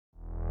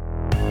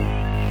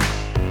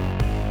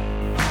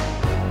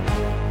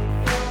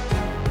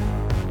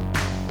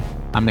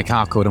I'm Nick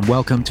Harcourt, and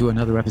welcome to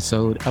another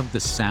episode of The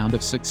Sound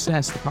of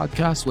Success, the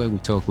podcast where we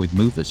talk with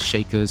movers,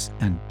 shakers,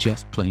 and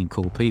just plain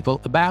cool people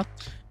about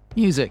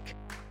music.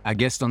 Our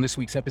guest on this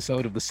week's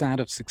episode of The Sound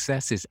of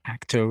Success is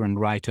actor and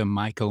writer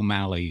Mike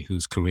O'Malley,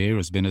 whose career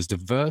has been as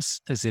diverse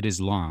as it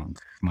is long.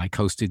 Mike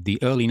hosted the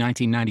early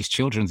 1990s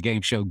children's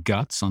game show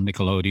Guts on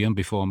Nickelodeon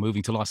before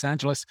moving to Los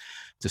Angeles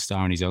to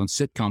star in his own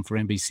sitcom for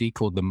NBC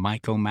called The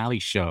Mike O'Malley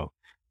Show.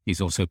 He's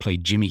also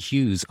played Jimmy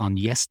Hughes on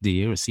Yes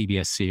Dear, a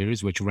CBS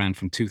series which ran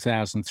from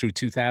 2000 through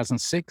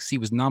 2006. He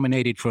was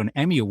nominated for an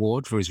Emmy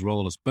Award for his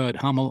role as Burt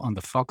Hummel on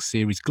the Fox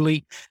series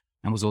Glee,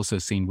 and was also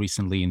seen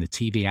recently in the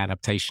TV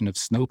adaptation of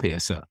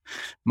Snowpiercer.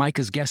 Mike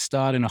has guest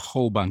starred in a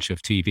whole bunch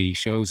of TV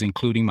shows,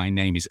 including My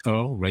Name is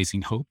Earl,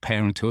 Raising Hope,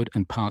 Parenthood,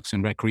 and Parks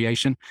and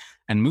Recreation,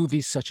 and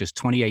movies such as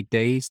 28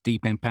 Days,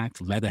 Deep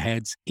Impact,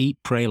 Leatherheads, Eat,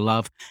 Pray,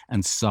 Love,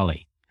 and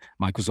Sully.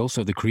 Mike was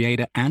also the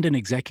creator and an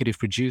executive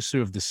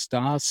producer of the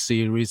Starz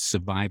series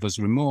Survivor's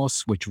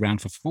Remorse, which ran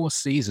for 4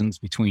 seasons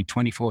between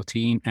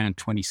 2014 and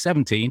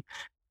 2017.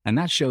 And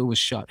that show was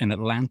shot in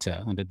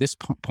Atlanta. And at this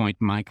point,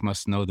 Mike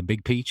must know the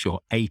Big Peach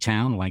or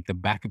A-Town like the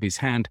back of his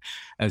hand,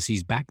 as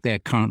he's back there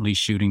currently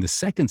shooting the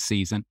 2nd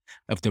season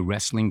of the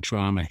wrestling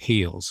drama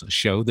Heels, a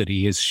show that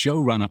he is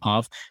showrunner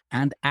of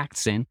and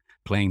acts in,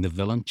 playing the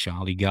villain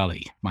Charlie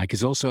Gully. Mike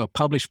is also a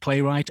published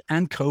playwright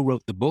and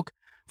co-wrote the book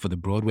for the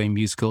Broadway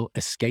musical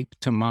Escape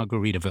to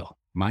Margaritaville.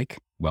 Mike,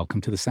 welcome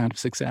to The Sound of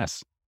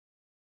Success.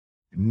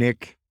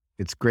 Nick,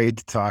 it's great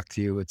to talk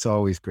to you. It's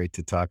always great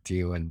to talk to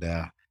you. And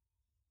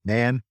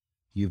man,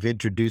 you've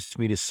introduced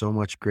me to so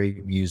much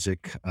great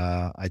music.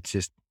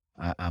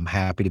 I'm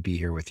happy to be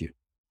here with you.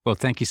 Well,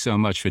 thank you so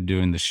much for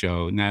doing the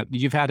show. Now,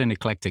 you've had an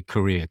eclectic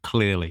career,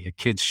 clearly, a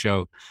kids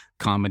show,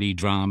 comedy,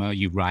 drama,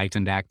 you write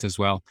and act as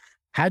well.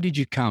 How did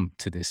you come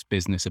to this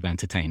business of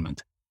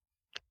entertainment?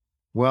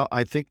 Well,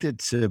 I think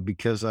that's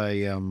because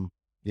I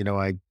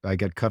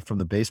got cut from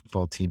the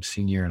baseball team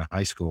senior year in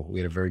high school.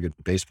 We had a very good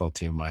baseball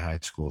team in my high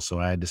school. So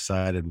I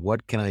decided,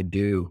 what can I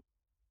do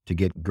to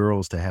get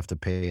girls to have to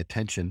pay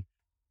attention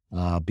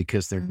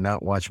because they're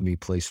not watching me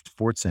play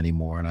sports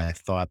anymore. And I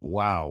thought,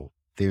 wow,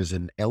 there's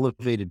an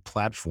elevated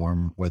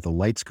platform where the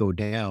lights go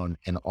down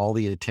and all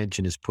the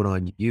attention is put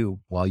on you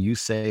while you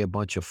say a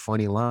bunch of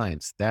funny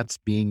lines. That's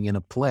being in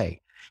a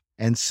play.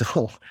 And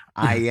so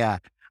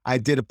I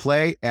did a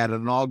play at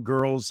an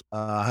all-girls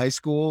high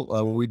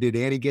school. We did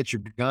Annie Get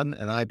Your Gun,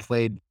 and I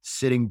played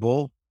Sitting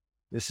Bull.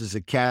 This is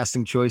a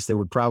casting choice that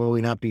would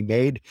probably not be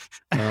made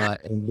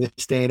in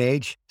this day and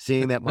age,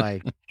 seeing that my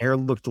hair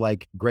looked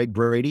like Greg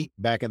Brady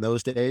back in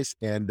those days.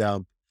 And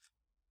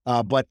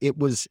but it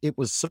was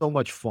so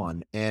much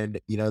fun. And,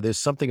 there's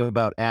something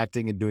about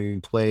acting and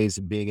doing plays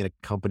and being in a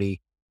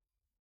company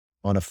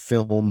on a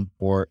film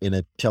or in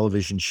a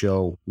television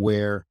show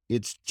where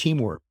it's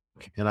teamwork.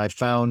 And I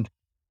found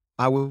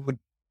I would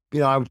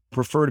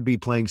prefer to be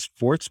playing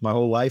sports my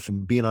whole life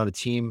and being on a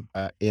team.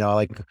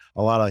 Like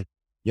a lot of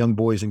young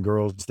boys and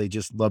girls, they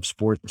just love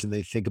sports and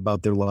they think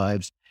about their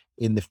lives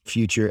in the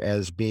future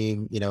as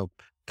being,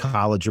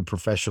 college or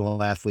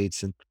professional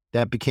athletes. And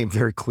that became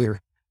very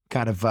clear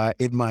kind of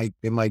in my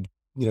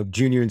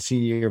junior and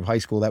senior year of high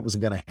school, that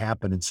wasn't going to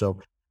happen. And so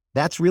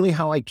that's really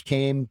how I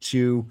came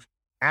to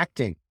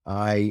acting.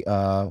 I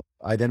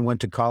then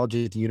went to college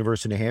at the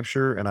University of New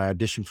Hampshire and I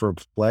auditioned for a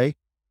play.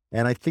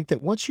 And I think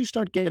that once you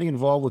start getting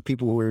involved with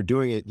people who are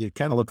doing it, you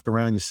kind of look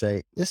around and you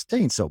say, this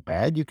ain't so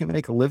bad. You can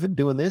make a living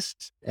doing this.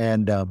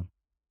 And,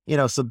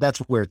 so that's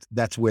where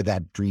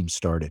that dream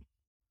started.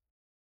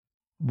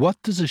 What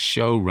does a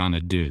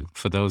showrunner do?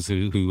 For those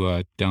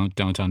who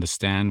don't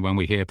understand, when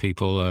we hear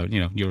people,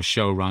 you're a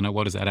showrunner,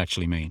 what does that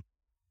actually mean?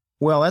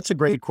 Well, that's a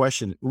great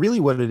question.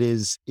 Really what it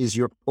is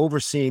you're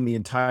overseeing the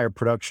entire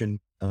production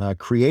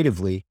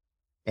creatively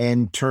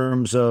in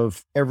terms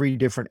of every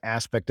different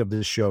aspect of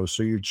the show.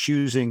 So you're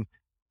choosing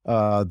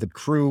the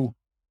crew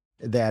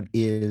that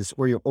is,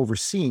 or you're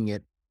overseeing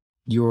it.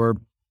 You're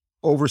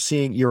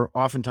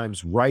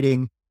oftentimes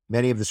writing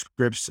many of the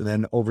scripts and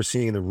then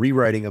overseeing the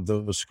rewriting of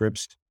those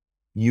scripts.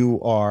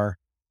 You are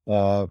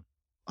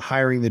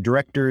hiring the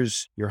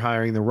directors, you're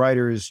hiring the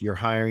writers, you're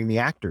hiring the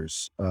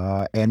actors.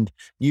 I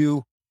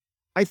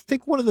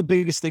think one of the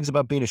biggest things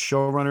about being a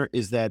showrunner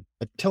is that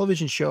a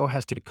television show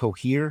has to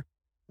cohere.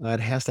 It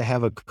has to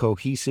have a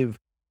cohesive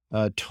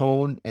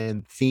tone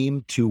and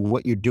theme to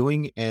what you're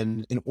doing.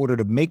 And in order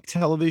to make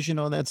television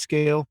on that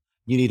scale,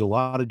 you need a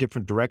lot of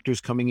different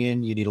directors coming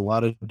in. You need a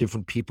lot of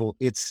different people.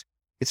 It's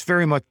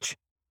very much,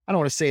 I don't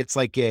want to say it's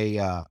like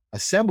a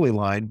assembly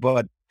line,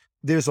 but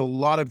there's a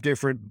lot of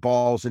different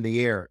balls in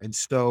the air. And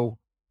so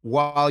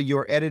while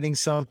you're editing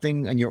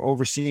something and you're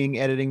overseeing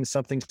editing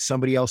something,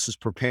 somebody else is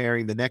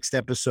preparing the next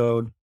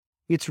episode.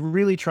 It's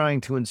really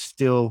trying to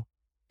instill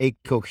a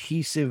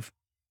cohesive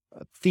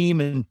theme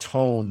and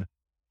tone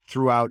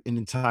throughout an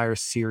entire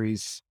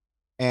series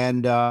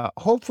and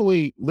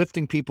hopefully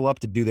lifting people up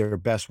to do their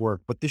best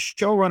work. But the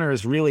showrunner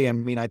is really,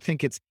 I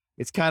think it's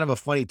kind of a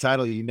funny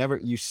title.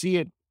 You see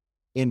it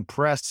in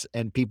press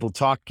and people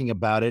talking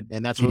about it,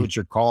 and that's what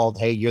you're called.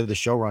 Hey, you're the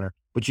showrunner,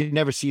 but you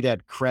never see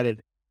that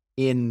credit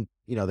in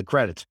the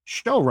credits,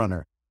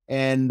 showrunner.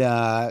 And,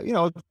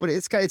 but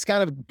it's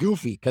kind of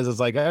goofy because it's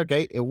like,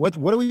 okay, what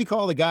do we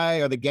call the guy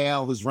or the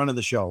gal who's running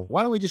the show?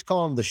 Why don't we just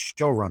call him the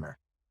showrunner?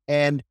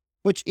 And,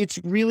 which it's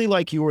really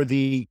like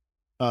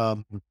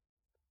um,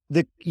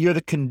 you're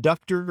the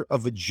conductor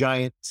of a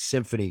giant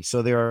symphony.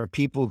 So there are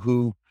people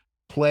who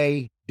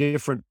play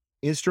different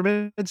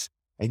instruments,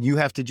 and you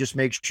have to just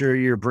make sure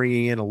you're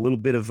bringing in a little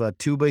bit of a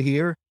tuba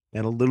here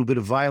and a little bit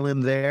of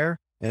violin there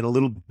and a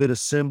little bit of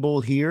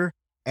cymbal here,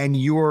 and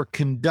you're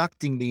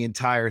conducting the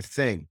entire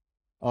thing.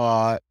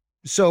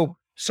 So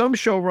some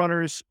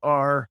showrunners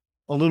are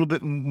a little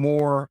bit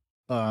more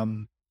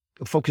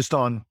focused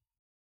on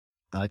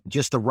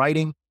just the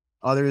writing.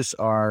 Others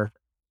are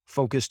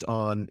focused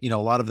on, a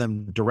lot of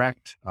them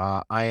direct.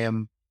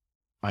 I'm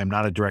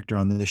not a director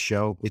on this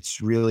show.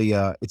 It's really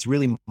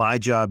my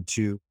job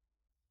to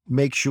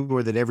make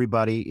sure that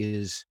everybody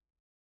is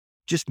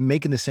just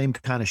making the same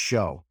kind of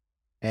show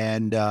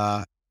and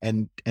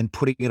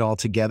putting it all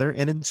together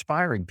and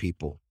inspiring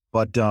people.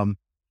 But the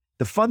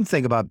fun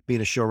thing about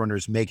being a showrunner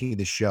is making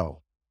the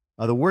show.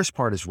 The worst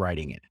part is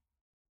writing it.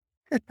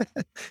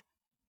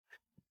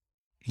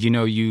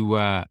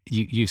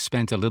 You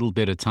spent a little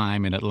bit of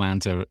time in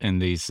Atlanta in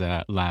these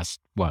last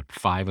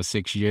 5 or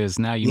 6 years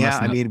now. You Yeah,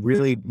 must I know. mean,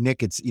 really,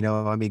 Nick, it's,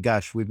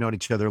 gosh, we've known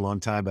each other a long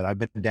time, but I've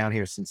been down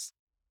here since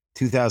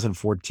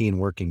 2014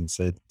 working.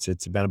 So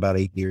it's been about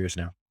 8 years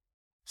now.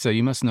 So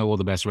you must know all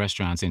the best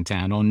restaurants in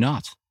town, or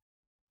not?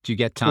 Do you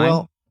get time?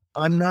 Well,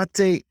 I'm not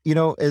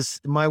as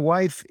my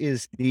wife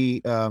is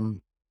the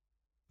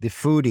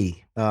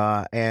foodie,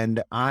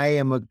 and I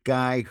am a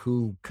guy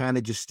who kind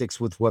of just sticks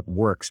with what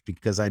works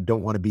because I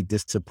don't want to be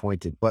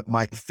disappointed. But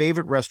my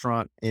favorite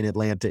restaurant in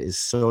Atlanta is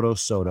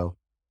Soto,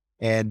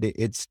 and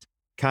it's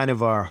kind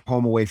of our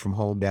home away from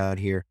home down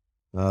here.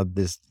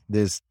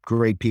 There's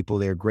great people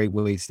there, great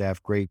wait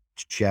staff, great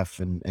chef,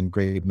 and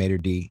great maitre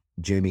d',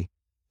 Jimmy.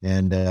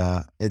 And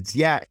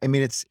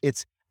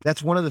it's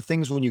that's one of the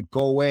things when you go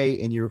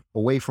away and you're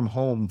away from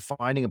home,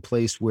 finding a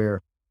place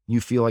where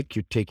you feel like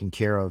you're taken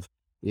care of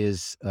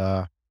is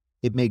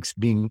it makes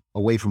being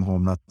away from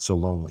home not so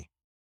lonely.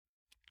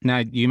 Now,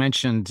 you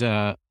mentioned,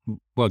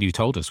 you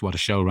told us what a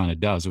showrunner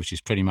does, which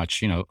is pretty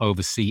much,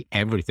 oversee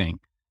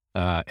everything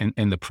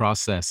in the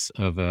process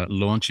of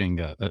launching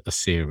a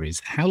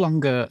series. How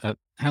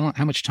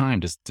much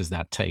time does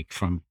that take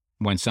from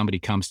when somebody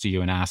comes to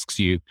you and asks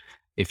you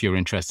if you're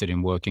interested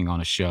in working on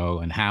a show,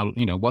 and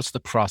what's the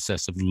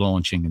process of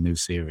launching a new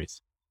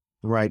series?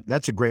 Right.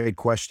 That's a great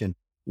question.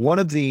 One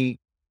of the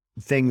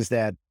things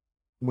that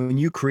when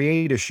you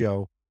create a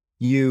show,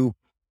 you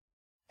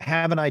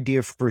have an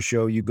idea for a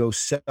show, you go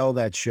sell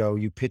that show,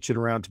 you pitch it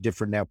around to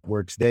different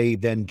networks. They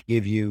then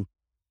give you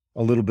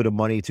a little bit of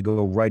money to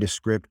go write a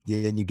script.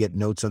 Then you get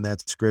notes on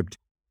that script,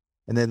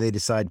 and then they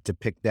decide to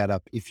pick that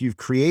up. If you've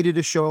created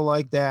a show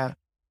like that,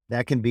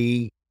 that can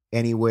be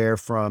anywhere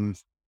from,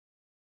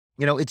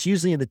 it's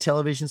usually in the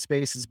television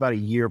space, it's about a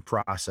year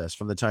process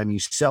from the time you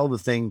sell the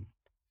thing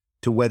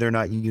to whether or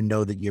not you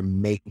know that you're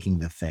making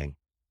the thing.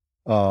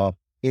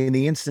 In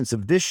the instance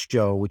of this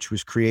show, which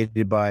was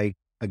created by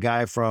a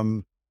guy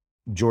from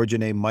Georgia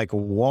named Michael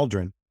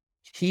Waldron,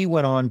 he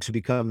went on to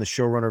become the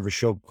showrunner of a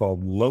show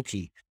called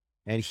Loki.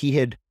 And he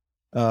had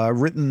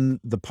written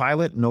the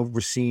pilot and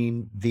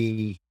overseen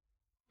the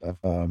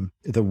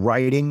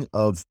writing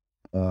of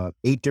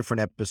 8 different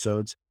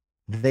episodes.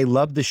 They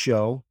loved the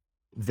show.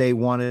 They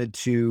wanted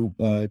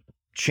to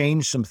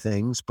change some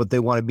things, but they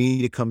wanted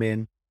me to come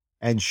in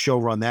and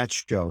showrun that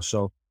show.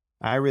 So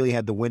I really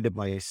had the wind of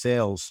my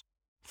sails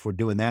for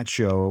doing that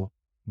show,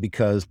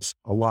 because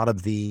a lot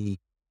of the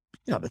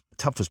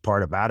toughest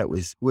part about it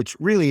which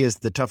really is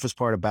the toughest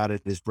part about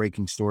it, is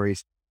breaking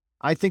stories.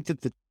 I think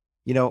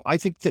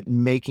that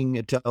making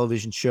a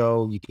television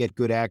show, you get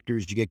good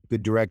actors, you get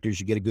good directors,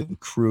 you get a good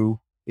crew.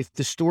 If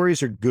the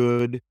stories are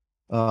good,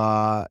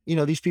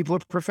 these people are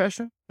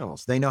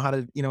professionals. They know how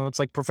to, it's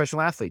like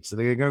professional athletes. So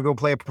they're going to go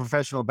play a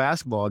professional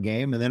basketball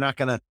game, and they're not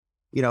going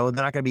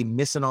to be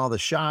missing all the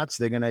shots.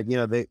 They're going to,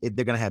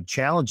 they're going to have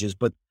challenges,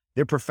 but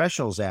they're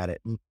professionals at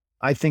it. And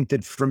I think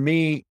that for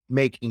me,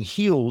 making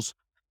Heels,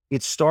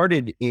 it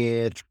started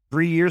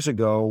 3 years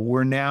ago.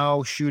 We're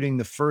now shooting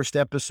the first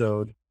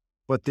episode,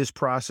 but this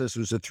process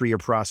was a 3-year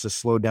process,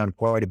 slowed down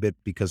quite a bit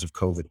because of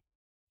COVID.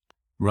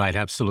 Right,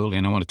 absolutely.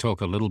 And I want to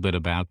talk a little bit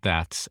about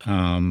that.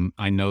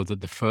 I know that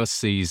the first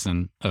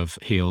season of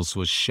Heels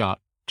was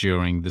shot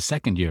during the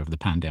second year of the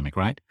pandemic,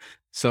 right?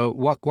 So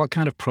what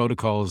kind of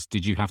protocols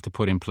did you have to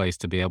put in place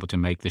to be able to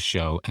make the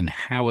show? And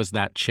how has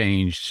that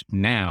changed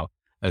now,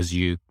 as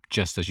you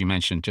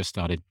mentioned, just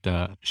started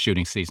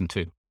shooting season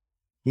 2?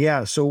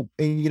 Yeah. So,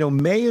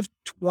 May of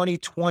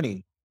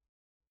 2020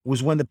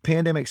 was when the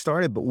pandemic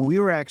started, but we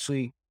were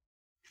actually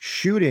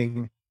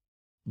shooting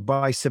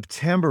by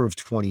September of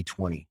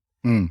 2020.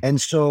 And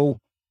so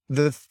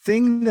the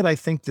thing that I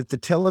think that the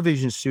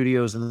television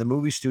studios and the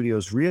movie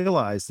studios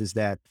realized is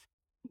that,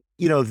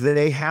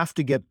 they have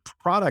to get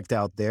product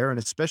out there. And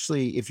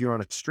especially if you're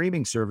on a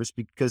streaming service,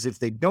 because if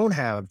they don't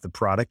have the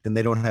product and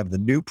they don't have the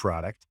new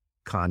product,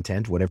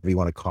 content, whatever you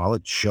want to call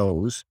it,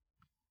 shows.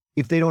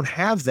 If they don't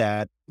have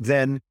that,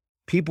 then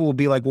people will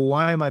be like, well,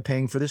 why am I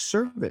paying for this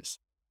service?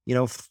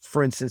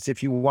 For instance,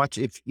 if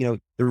the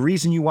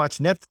reason you watch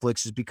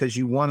Netflix is because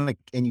you want to,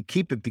 and you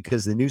keep it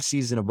because the new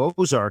season of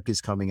Ozark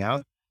is coming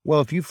out. Well,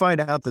 if you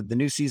find out that the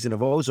new season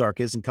of Ozark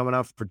isn't coming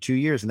out for 2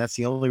 years, and that's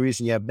the only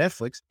reason you have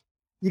Netflix,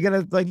 you're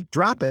going to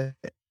drop it.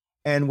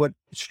 And what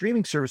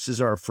streaming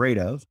services are afraid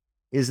of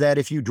is that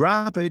if you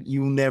drop it,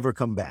 you never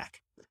come back.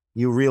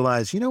 You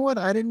realize, you know what?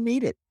 I didn't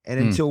need it. And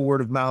until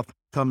word of mouth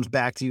comes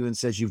back to you and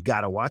says, you've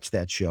got to watch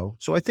that show.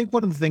 So I think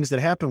one of the things that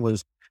happened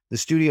was the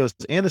studios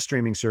and the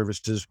streaming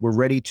services were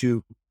ready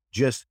to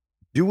just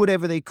do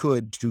whatever they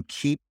could to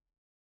keep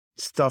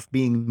stuff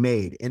being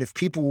made. And if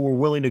people were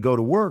willing to go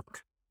to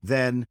work,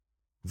 then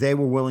they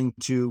were willing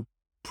to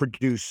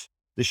produce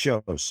the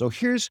shows. So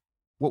here's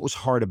what was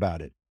hard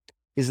about it,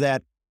 is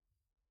that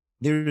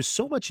there is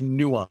so much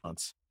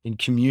nuance in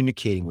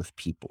communicating with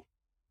people,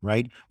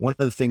 right? One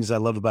of the things I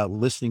love about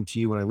listening to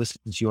you when I listen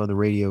to you on the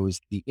radio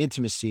is the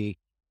intimacy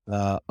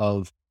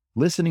of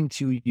listening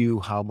to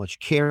you, how much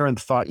care and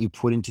thought you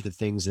put into the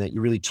things, and that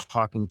you're really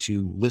talking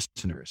to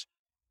listeners.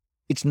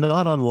 It's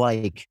not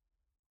unlike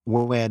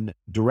when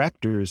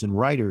directors and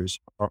writers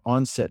are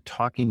on set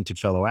talking to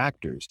fellow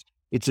actors.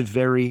 It's a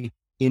very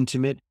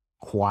intimate,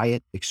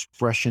 quiet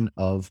expression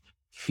of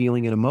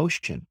feeling and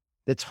emotion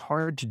that's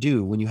hard to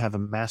do when you have a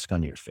mask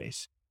on your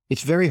face.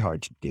 It's very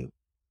hard to do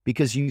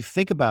because you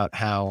think about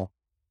how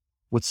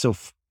what's so,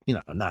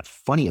 not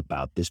funny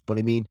about this, but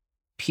I mean,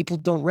 people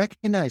don't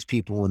recognize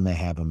people when they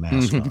have a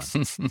mask on.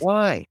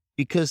 Why?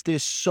 Because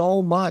there's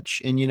so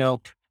much, and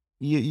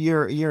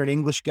you're an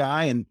English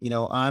guy, and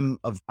I'm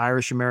of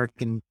Irish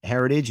American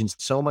heritage, and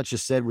so much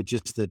is said with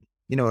just the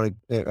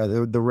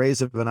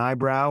raise of an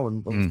eyebrow,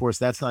 and of course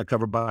that's not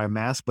covered by a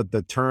mask, but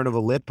the turn of a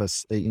lip, a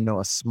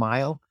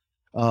smile,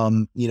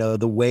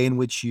 the way in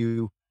which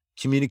you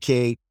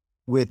communicate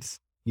with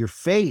your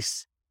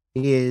face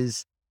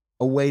is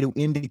a way to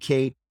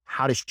indicate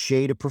how to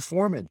shade a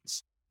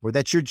performance, or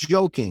that you're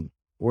joking,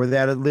 or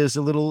that there's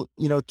a little,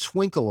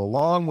 twinkle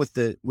along with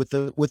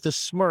the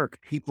smirk.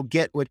 People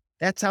get what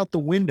that's out the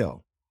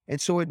window. And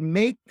so it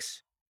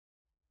makes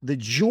the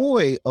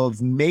joy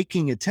of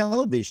making a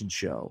television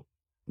show,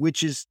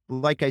 which is,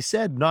 like I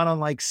said, not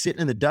unlike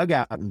sitting in the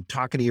dugout and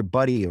talking to your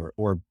buddy,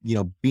 or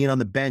being on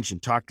the bench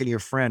and talking to your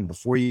friend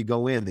before you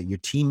go in, that your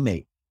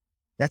teammate,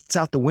 that's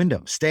out the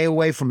window. Stay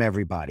away from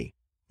everybody.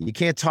 You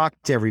can't talk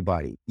to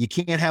everybody. You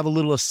can't have a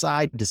little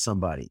aside to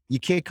somebody. You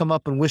can't come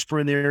up and whisper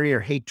in their ear,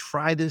 hey,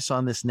 try this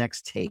on this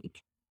next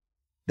take.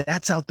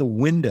 That's out the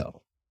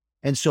window.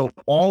 And so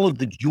all of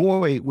the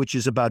joy, which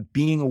is about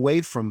being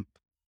away from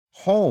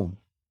home,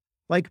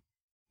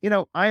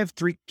 I have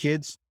 3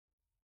 kids,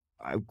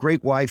 a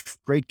great wife,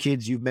 great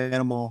kids. You've met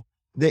them all.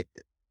 The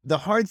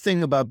hard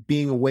thing about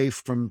being away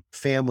from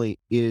family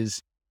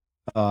is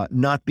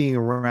not being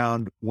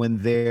around when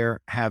they're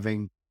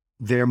having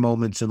their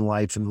moments in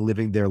life and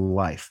living their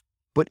life.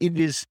 But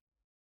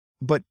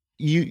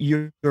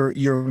your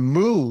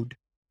mood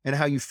and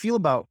how you feel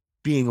about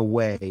being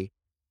away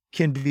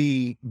can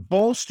be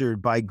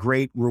bolstered by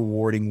great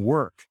rewarding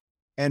work.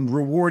 And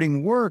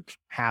rewarding work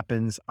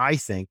happens, I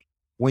think,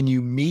 when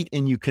you meet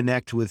and you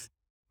connect with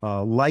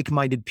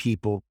like-minded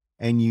people,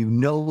 and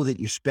that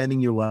you're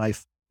spending your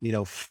life,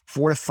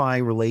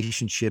 fortifying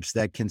relationships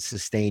that can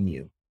sustain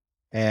you.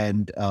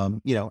 And,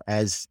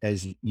 as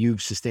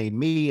you've sustained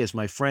me as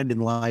my friend in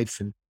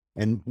life,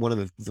 and one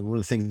of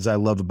the things I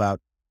love about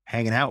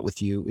hanging out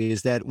with you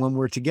is that when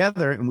we're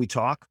together and we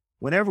talk,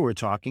 whenever we're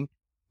talking,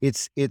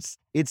 it's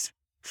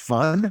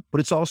fun,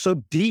 but it's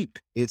also deep.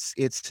 It's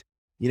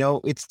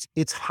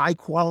high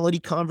quality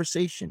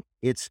conversation.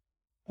 It's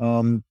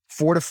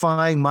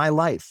fortifying my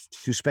life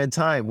to spend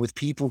time with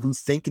people who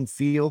think and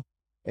feel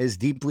as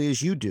deeply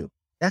as you do.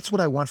 That's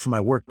what I want for my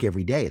work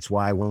every day. It's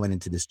why I went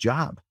into this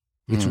job.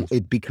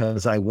 It's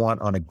because I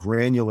want, on a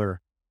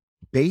granular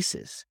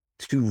basis,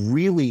 to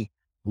really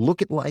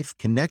look at life,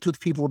 connect with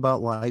people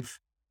about life,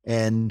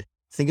 and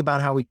think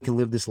about how we can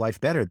live this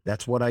life better.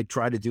 That's what I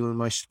try to do in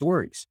my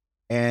stories.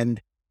 And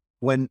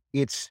when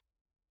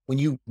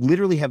you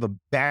literally have a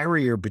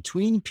barrier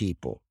between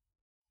people,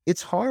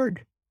 it's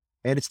hard,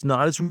 and it's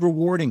not as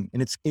rewarding,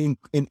 and it's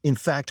in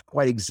fact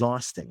quite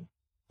exhausting.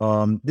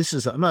 I'm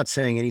not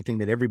saying anything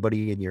that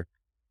everybody in your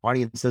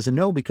audience doesn't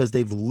know, because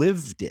they've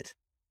lived it.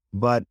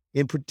 But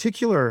in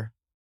particular,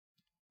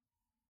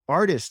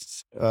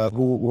 artists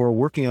who are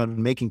working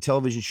on making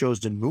television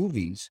shows and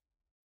movies,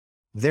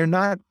 they're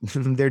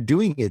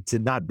doing it to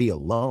not be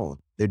alone.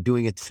 They're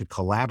doing it to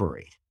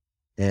collaborate.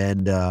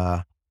 And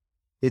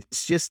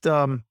it's just,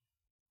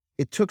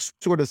 it took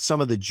sort of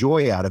some of the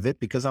joy out of it,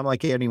 because I'm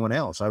like anyone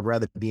else. I'd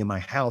rather be in my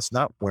house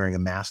not wearing a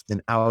mask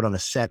than out on a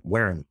set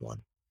wearing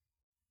one.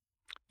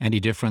 Any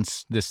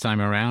difference this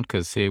time around?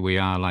 Because here we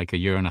are, like a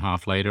year and a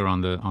half later on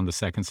the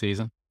second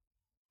season.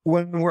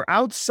 When we're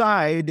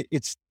outside,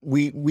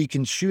 we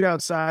can shoot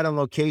outside on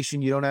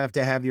location. You don't have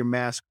to have your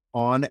mask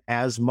on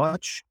as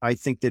much. I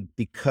think that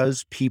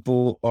because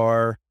people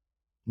are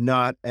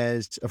not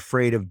as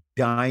afraid of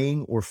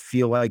dying or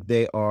feel like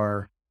they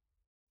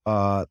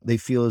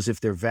feel as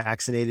if they're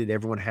vaccinated.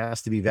 Everyone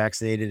has to be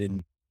vaccinated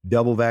and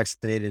double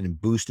vaccinated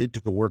and boosted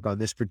to work on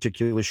this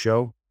particular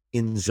show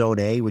in Zone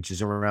A, which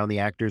is around the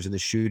actors and the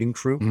shooting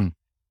crew.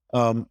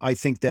 I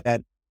think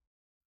that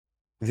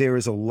there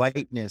is a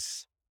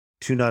lightness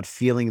to not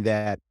feeling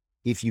that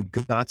if you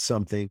got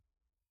something,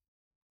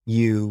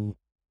 you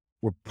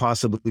were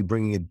possibly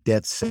bringing a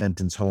death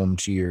sentence home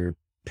to your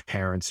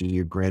parents or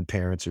your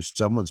grandparents or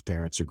someone's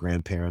parents or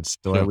grandparents.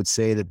 So I would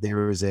say that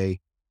there is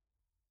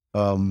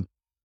um,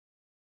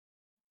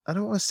 I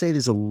don't want to say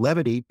there's a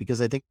levity,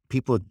 because I think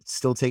people are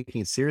still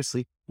taking it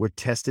seriously. We're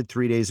tested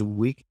 3 days a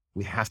week.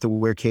 We have to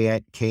wear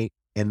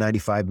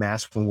KN95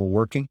 masks when we're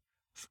working.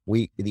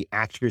 The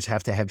actors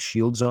have to have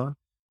shields on.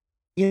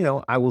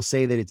 I will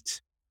say that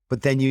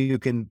but then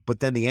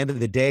the end of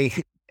the day,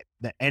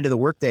 the end of the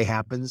workday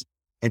happens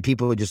and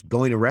people are just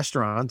going to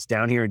restaurants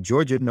down here in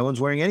Georgia. No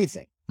one's wearing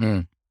anything.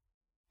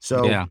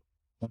 So, Yeah.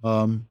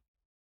 but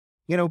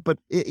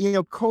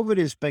COVID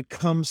has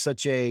become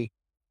such a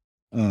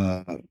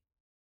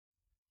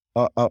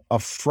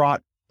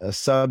fraught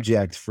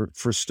subject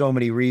for so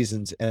many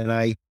reasons. And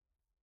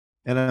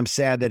I'm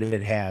sad that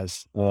it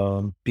has,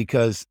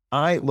 because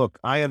I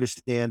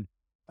understand.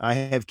 I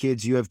have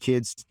kids, you have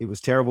kids. It was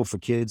terrible for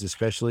kids,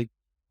 especially,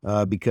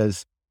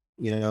 because,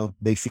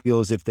 they feel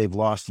as if they've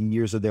lost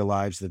years of their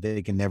lives that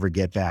they can never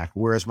get back.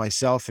 Whereas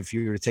myself, if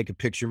you were to take a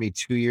picture of me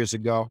 2 years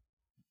ago,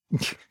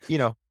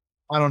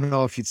 I don't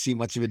know if you'd see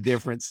much of a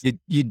difference.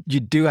 You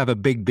do have a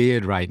big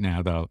beard right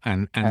now, though,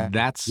 and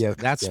that's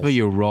for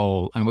your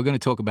role. And we're going to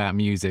talk about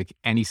music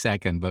any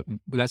second, but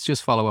let's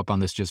just follow up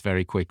on this just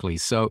very quickly.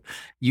 So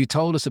you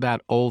told us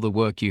about all the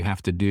work you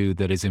have to do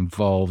that is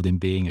involved in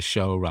being a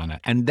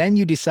showrunner, and then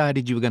you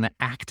decided you were going to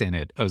act in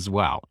it as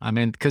well. I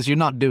mean, because you're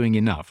not doing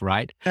enough,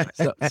 right?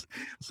 So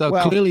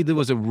Well, clearly there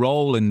was a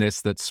role in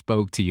this that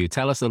spoke to you.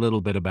 Tell us a little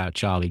bit about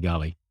Charlie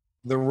Gully.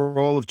 the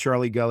role of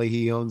Charlie Gully,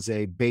 he owns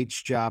a bait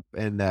shop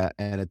and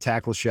a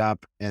tackle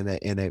shop,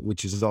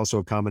 which is also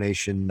a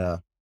combination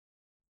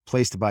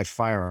place to buy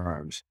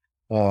firearms.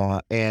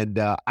 I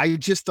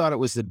just thought it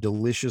was a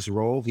delicious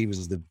role. He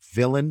was the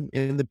villain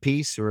in the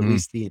piece, or at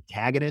least the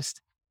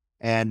antagonist.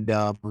 And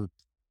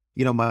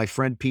my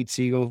friend Pete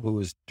Siegel, who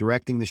was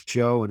directing the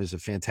show and is a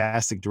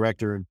fantastic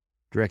director, and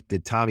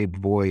directed Tommy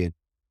Boy and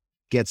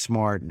Get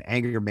Smart and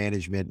Anger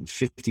Management and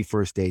 50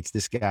 First Dates.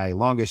 This guy,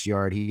 Longest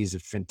Yard, he's a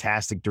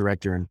fantastic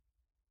director and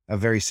a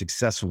very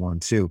successful one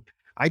too.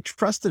 I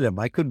trusted him.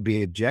 I couldn't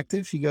be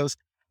objective. He goes,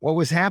 what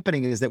was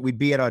happening is that we'd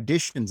be at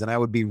auditions and I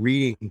would be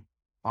reading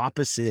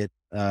opposite,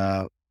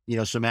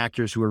 some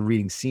actors who were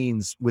reading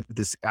scenes with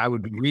this. I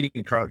would be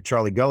reading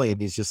Charlie Gully,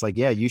 and he's just like,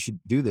 yeah, you should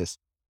do this.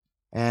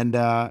 And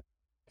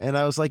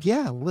I was like,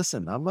 yeah,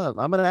 listen, I'm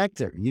an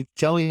actor. You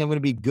tell me I'm going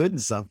to be good in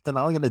something,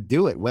 I'm going to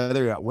do it.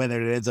 Whether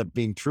it ends up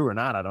being true or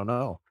not, I don't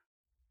know.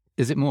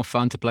 Is it more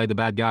fun to play the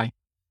bad guy?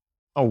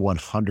 Oh,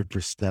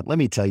 100%. Let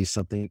me tell you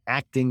something.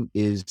 Acting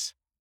is,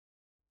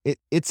 I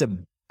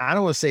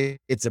don't want to say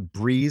it's a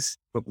breeze,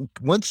 but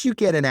once you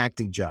get an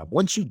acting job,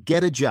 once you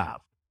get a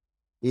job,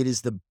 it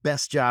is the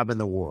best job in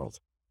the world.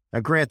 Now,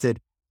 granted,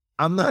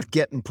 I'm not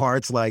getting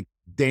parts like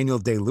Daniel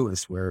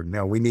Day-Lewis, where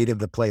we need him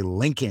to play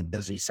Lincoln.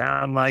 Does he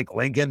sound like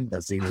Lincoln?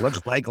 Does he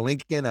look like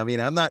Lincoln? I mean,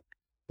 I'm not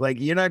like,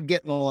 you're not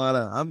getting a lot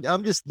of,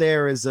 I'm just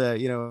there as a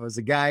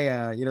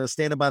guy,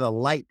 standing by the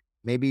light.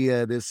 Maybe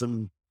there's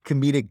some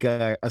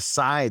comedic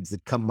asides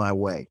that come my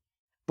way,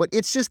 but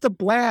it's just a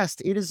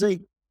blast. It is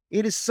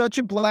such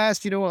a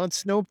blast. On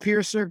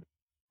Snowpiercer,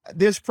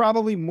 there's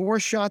probably more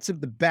shots of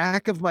the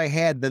back of my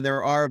head than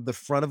there are of the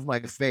front of my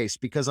face,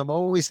 because I'm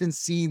always in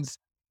scenes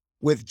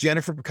with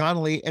Jennifer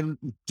Connelly and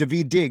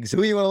Daveed Diggs.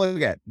 Who you want to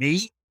look at?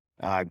 Me?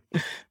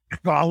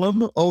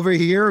 Gollum over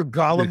here?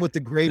 Gollum with the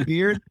gray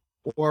beard?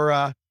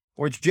 Or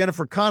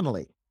Jennifer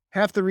Connelly?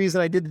 Half the reason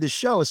I did the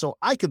show is so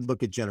I could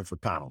look at Jennifer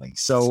Connelly.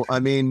 So,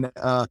 I mean,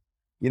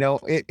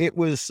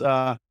 it's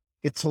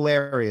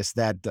hilarious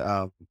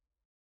that,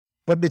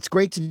 but it's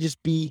great to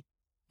just be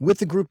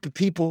with a group of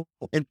people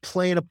and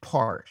playing a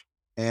part.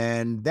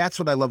 And that's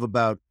what I love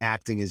about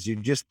acting, is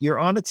you're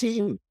on a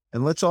team.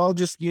 And let's all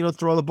just,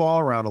 throw the ball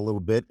around a little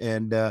bit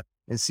and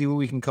see what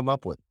we can come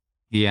up with.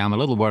 Yeah, I'm a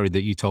little worried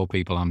that you told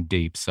people I'm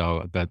deep.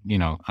 So, but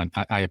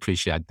I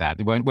appreciate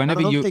that. Whenever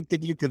I don't think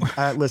that you can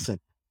listen.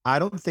 I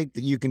don't think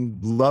that you can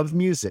love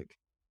music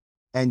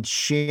and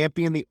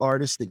champion the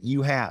artists that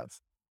you have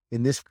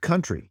in this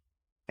country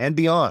and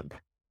beyond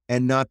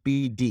and not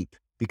be deep,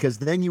 because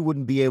then you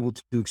wouldn't be able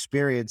to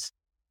experience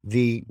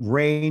the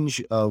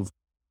range of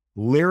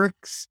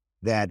lyrics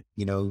that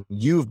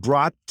you've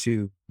brought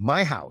to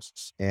my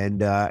house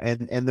and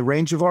the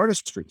range of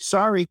artistry.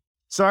 Sorry,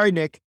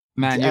 Nick.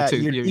 Man,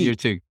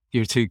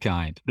 you're too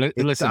kind.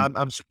 Listen,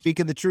 I'm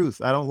speaking the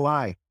truth. I don't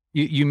lie.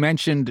 You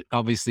mentioned,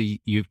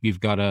 obviously, you've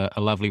got a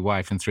lovely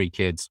wife and 3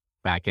 kids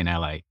back in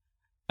LA.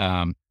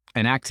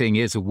 And acting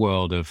is a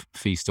world of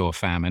feast or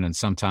famine. And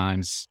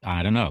sometimes,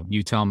 I don't know,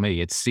 you tell me,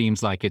 it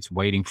seems like it's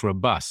waiting for a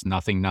bus,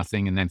 nothing,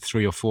 nothing. And then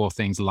three or four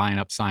things line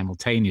up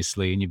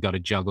simultaneously and you've got to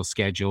juggle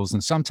schedules.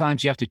 And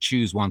sometimes you have to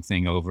choose one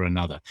thing over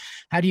another.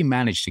 How do you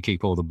manage to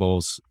keep all the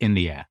balls in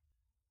the air?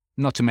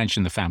 Not to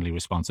mention the family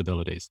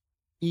responsibilities.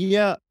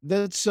 Yeah,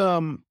 that's,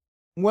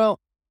 well,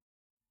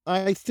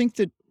 I think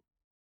that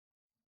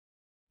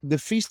the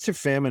feast or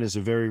famine is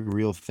a very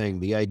real thing.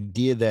 The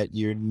idea that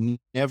you're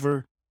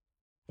never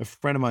a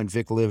friend of mine,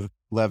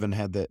 Levin,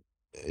 had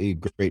a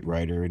great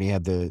writer, and he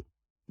had the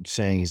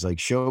saying, he's like,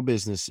 show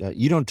business,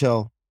 you don't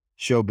tell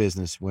show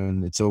business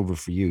when it's over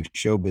for you.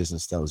 Show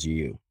business tells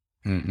you.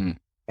 Mm-hmm.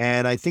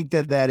 And I think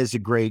that that is a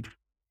great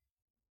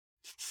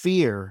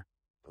fear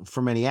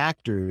for many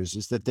actors,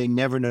 is that they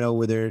never know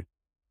whether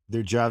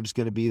their job's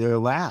going to be their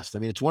last. I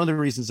mean, it's one of the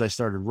reasons I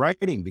started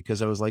writing,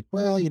 because I was like,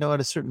 well, at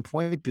a certain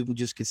point, people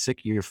just get sick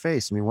of your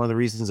face. I mean, one of the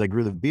reasons I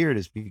grew the beard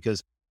is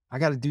because I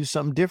got to do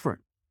something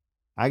different.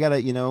 I got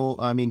to,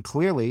 I mean,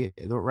 clearly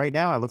right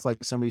now I look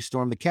like somebody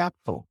stormed the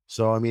Capitol.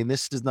 So, I mean,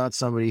 this is not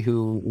somebody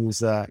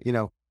who's, is,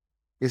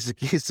 this,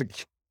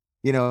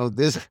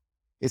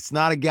 it's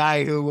not a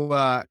guy who,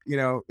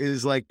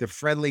 is like the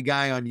friendly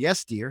guy on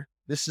Yesteryear.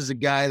 This is a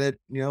guy that,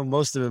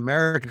 most of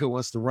America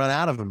wants to run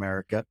out of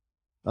America,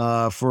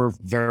 for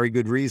very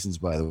good reasons,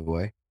 by the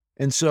way.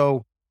 And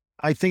so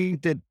I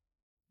think that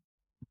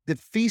the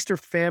feast or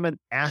famine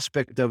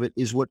aspect of it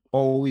is what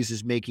always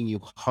is making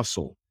you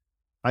hustle.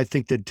 I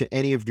think that to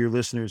any of your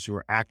listeners who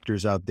are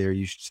actors out there,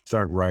 you should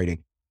start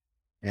writing.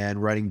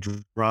 And writing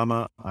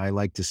drama, I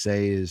like to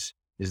say, is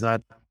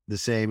not the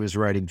same as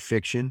writing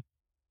fiction.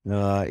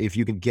 If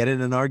you can get in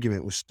an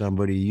argument with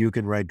somebody, you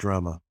can write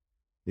drama.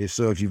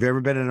 If you've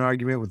ever been in an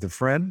argument with a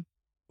friend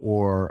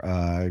or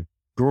a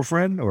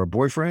girlfriend or a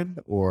boyfriend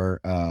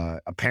or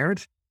a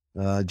parent,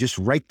 just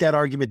write that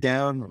argument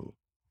down.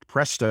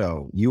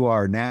 Presto, you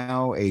are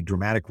now a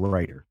dramatic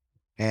writer.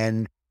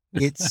 And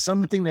it's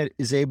something that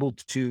is able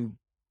to,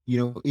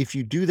 if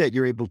you do that,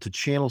 you're able to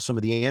channel some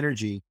of the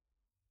energy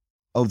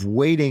of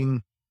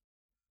waiting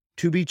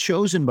to be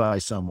chosen by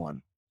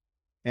someone.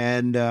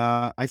 And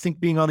I think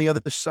being on the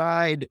other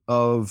side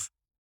of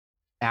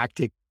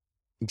acting,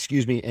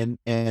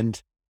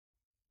 and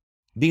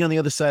being on the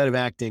other side of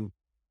acting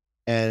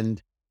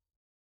and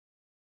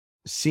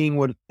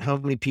seeing how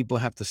many people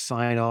have to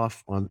sign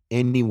off on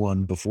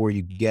anyone before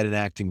you get an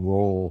acting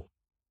role,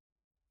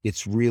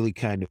 it's really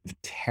kind of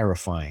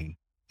terrifying.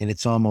 And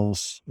it's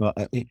almost,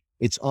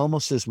 it's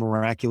almost as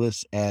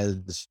miraculous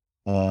as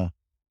the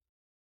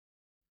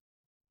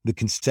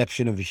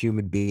conception of a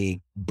human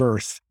being,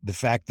 birth. The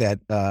fact that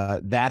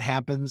that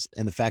happens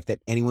and the fact that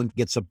anyone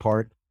gets a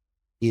part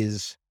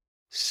is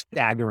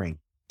staggering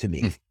to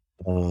me,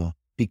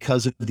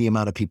 because of the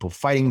amount of people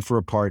fighting for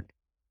a part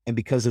and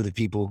because of the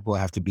people who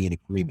have to be in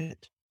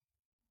agreement.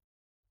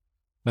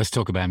 Let's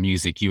talk about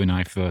music. You and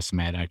I first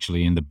met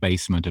actually in the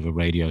basement of a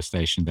radio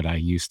station that I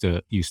used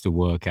to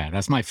work at.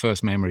 That's my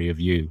first memory of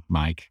you,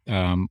 Mike.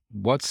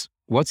 What's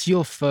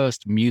your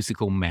first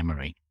musical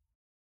memory?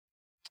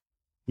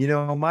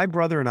 My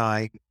brother and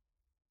I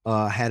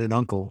had an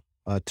uncle,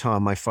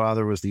 Tom. My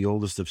father was the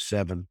oldest of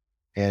seven,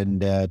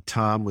 and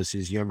Tom was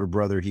his younger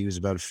brother. He was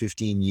about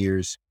 15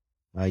 years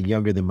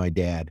younger than my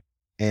dad.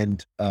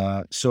 And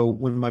so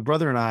when my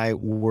brother and I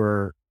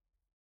were,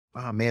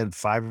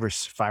 5 or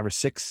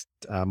 6,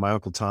 my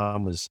Uncle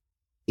Tom was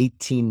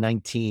 18,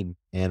 19,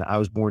 and I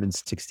was born in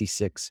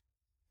 66.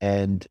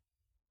 And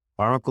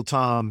our Uncle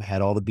Tom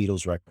had all the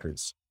Beatles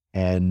records.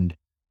 And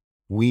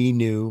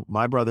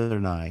my brother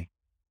and I,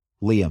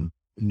 Liam,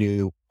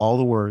 knew all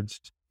the words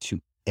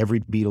to every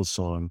Beatles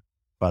song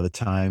by the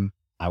time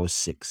I was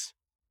 6.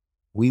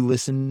 We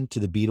listened to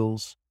the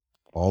Beatles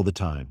all the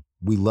time.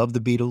 We loved the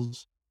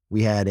Beatles.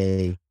 We had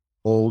a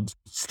old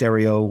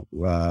stereo,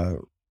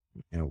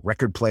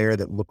 record player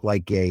that looked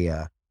like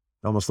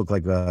almost looked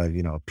like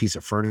a piece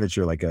of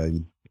furniture, like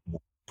a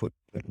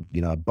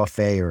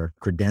buffet or a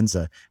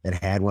credenza that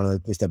had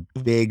just a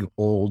big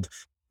old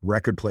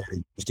record player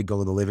that used to go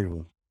in the living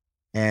room.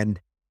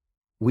 And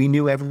we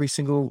knew every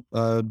single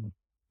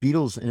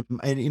Beatles.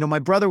 And my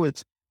brother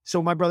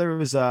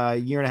was a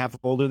year and a half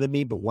older than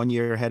me, but 1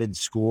 year ahead in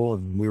school,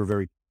 and we were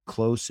very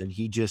close. And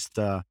he just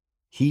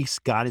he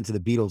got into the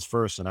Beatles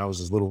first, and I was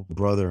his little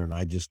brother, and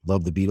I just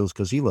loved the Beatles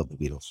because he loved the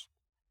Beatles.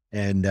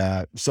 And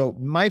so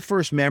my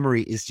first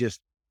memory is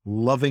just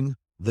loving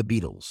the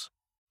Beatles.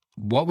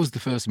 What was the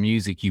first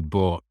music you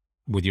bought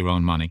with your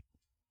own money?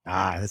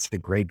 That's a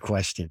great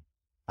question.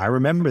 I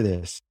remember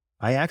this.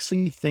 I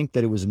actually think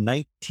that it was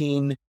either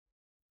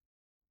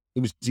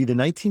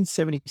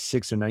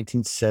 1976 or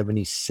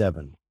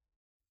 1977.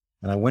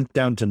 And I went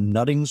down to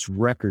Nutting's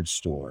record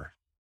store.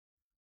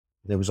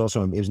 It was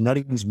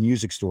Nutting's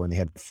music store, and they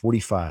had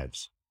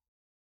 45s.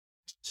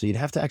 So you'd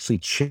have to actually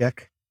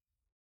check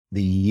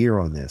the year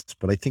on this,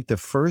 but I think the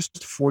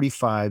first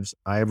 45s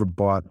I ever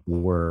bought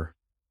were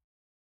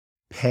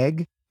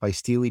Peg by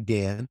Steely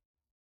Dan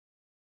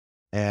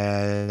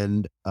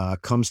and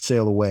Come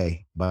Sail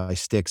Away by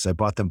Styx. I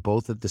bought them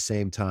both at the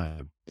same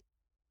time.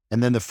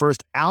 And then the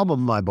first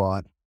album I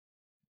bought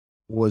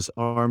was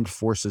Armed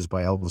Forces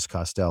by Elvis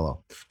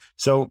Costello.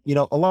 So,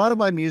 a lot of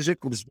my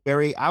music was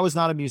I was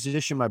not a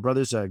musician. My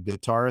brother's a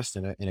guitarist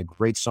and a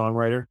great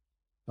songwriter.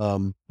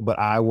 But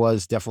I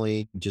was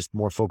definitely just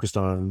more focused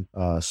on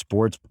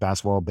sports,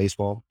 basketball,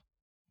 baseball.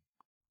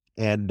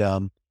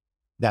 And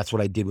that's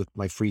what I did with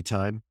my free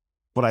time.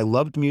 But I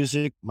loved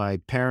music. My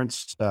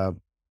parents,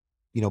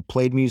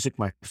 played music.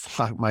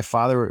 My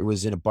father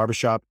was in a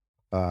barbershop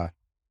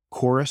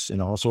chorus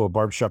and also a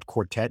barbershop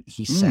quartet.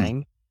 He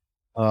sang.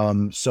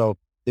 So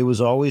there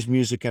was always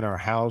music in our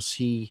house.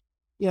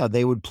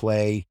 They would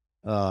play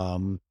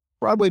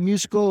Broadway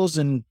musicals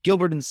and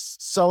Gilbert and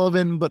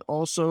Sullivan, but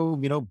also,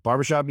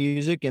 barbershop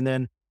music. And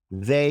then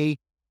they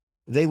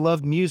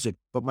loved music,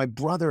 but my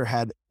brother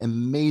had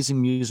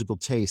amazing musical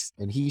taste,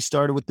 and he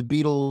started with the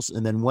Beatles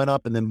and then went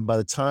up. And then by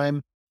the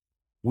time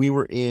he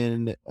was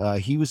in,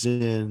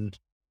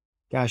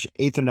 gosh,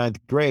 8th or 9th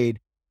grade,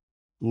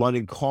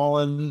 London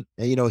Calling,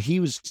 and, he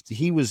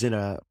was in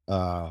a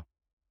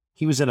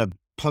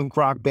punk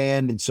rock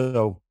band. And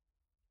so,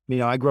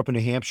 I grew up in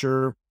New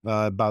Hampshire,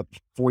 about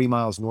 40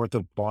 miles north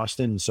of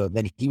Boston. So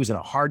then he was in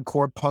a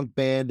hardcore punk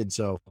band. And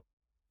so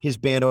his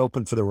band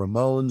opened for the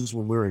Ramones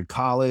when we were in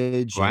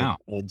college. Wow.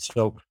 And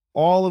so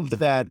all of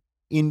that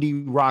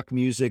indie rock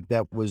music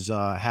that was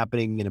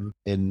happening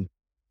in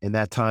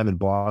that time in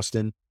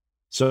Boston.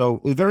 So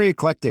it was very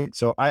eclectic.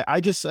 So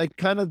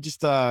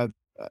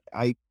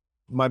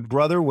my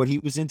brother, what he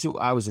was into,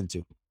 I was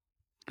into.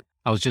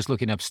 I was just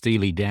looking up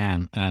Steely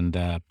Dan,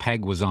 and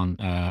Peg was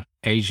on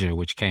Asia,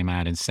 which came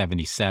out in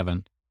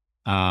 '77.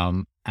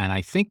 And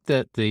I think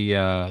that the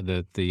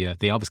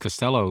Elvis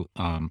Costello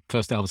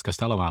first Elvis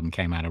Costello album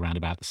came out around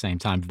about the same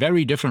time.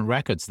 Very different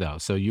records, though.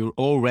 So you're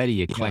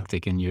already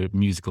eclectic in your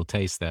musical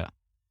taste there.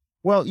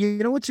 Well,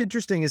 what's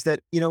interesting is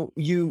that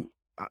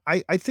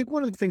I think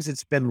one of the things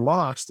that's been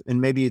lost, and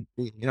maybe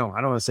I don't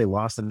want to say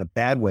lost in a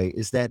bad way,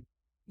 is that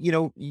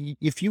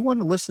if you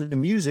want to listen to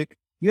music,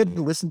 you had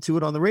to listen to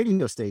it on the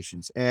radio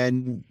stations.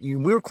 And we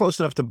were close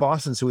enough to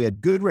Boston, so we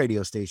had good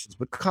radio stations,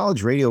 but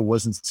college radio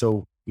wasn't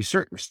so, you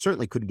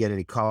certainly couldn't get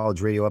any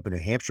college radio up in New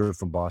Hampshire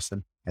from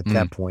Boston at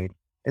that point.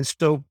 And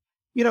so,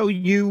 you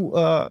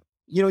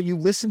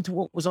listened to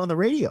what was on the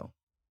radio.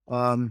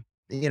 I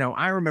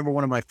remember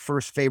one of my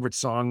first favorite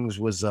songs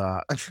was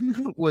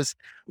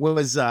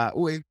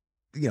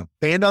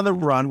Band on the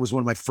Run was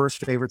one of my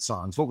first favorite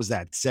songs. What was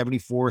that?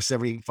 74,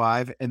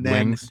 75. And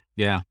then Wings.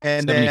 Yeah.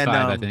 And 75, then,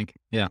 I think.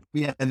 Yeah.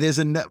 Yeah. And there's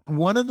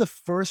one of the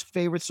first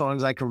favorite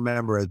songs I can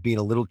remember as being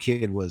a little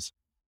kid was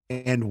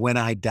And When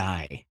I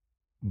Die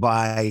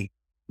by,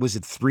 was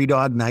it Three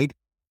Dog Night?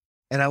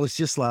 And I was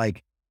just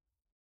like,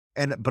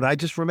 but I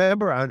just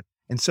remember,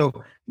 and so,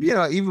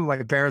 even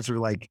my parents were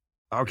like,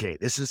 okay,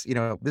 this is a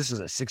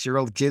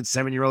 6-year-old kid,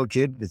 7-year-old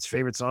kid. Its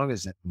favorite song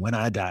is When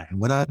I Die. And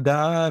when I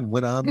die, and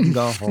when I'm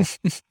gone,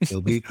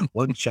 there'll be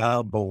one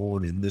child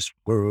born in this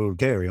world.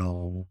 Carry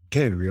on,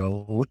 carry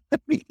on. I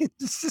mean,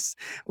 it's just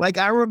like,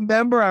 I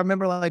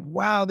remember like,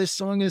 wow, this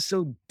song is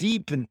so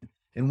deep. And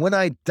when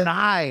I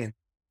die,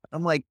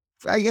 I'm like,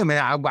 I don't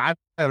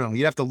know.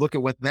 You have to look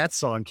at when that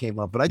song came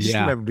up, but I just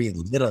remember being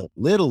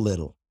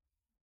little.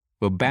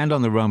 Well, Band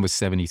on the Run was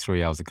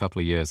 73. I was a couple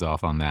of years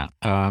off on that.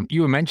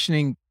 You were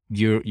mentioning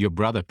your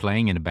brother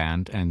playing in a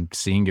band and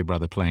seeing your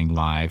brother playing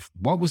live.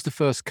 What was the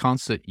first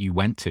concert you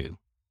went to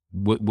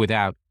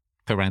without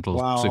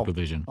parental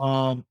supervision?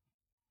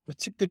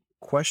 That's a good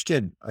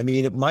question. I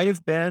mean, it might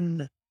have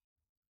been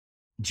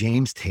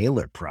James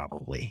Taylor,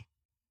 probably.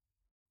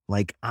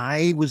 Like,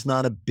 I was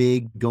not a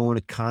big going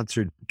to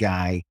concert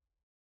guy.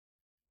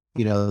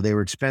 They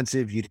were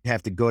expensive. You'd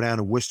have to go down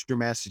to Worcester,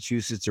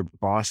 Massachusetts or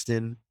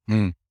Boston.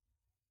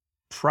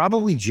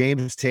 Probably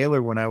James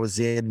Taylor when I was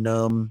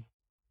in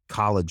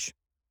college.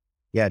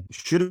 Yeah,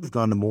 should have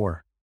gone to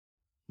more.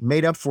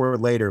 Made up for it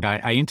later.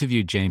 I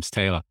interviewed James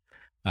Taylor,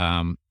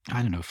 I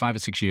don't know, 5 or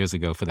 6 years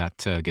ago for that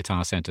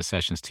Guitar Center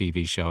Sessions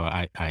TV show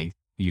I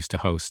used to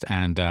host.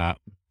 And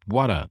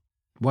what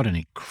an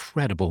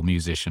incredible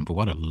musician, but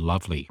what a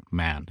lovely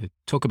man.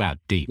 Talk about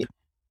deep.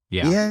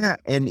 Yeah. Yeah,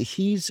 and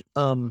he's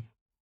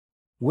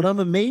what I'm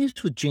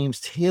amazed with James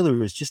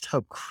Taylor is just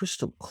how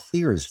crystal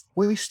clear his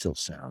voice still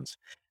sounds.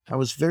 I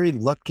was very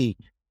lucky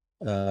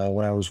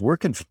when I was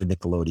working for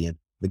Nickelodeon.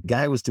 The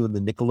guy who was doing the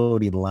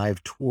Nickelodeon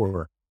live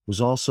tour was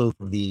also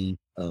the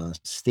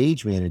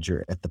stage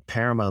manager at the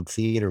Paramount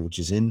Theater, which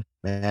is in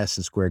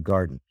Madison Square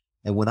Garden.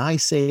 And when I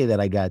say that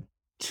I got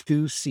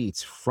 2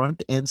 seats,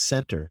 front and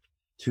center,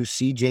 to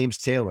see James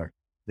Taylor,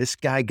 this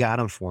guy got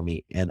them for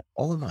me. And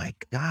oh my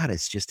God,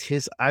 it's just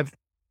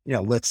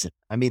listen,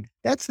 I mean,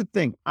 that's the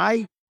thing.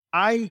 I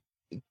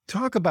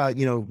talk about,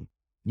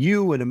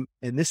 you and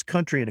this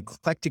country and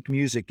eclectic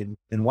music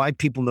and why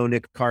people know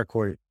Nick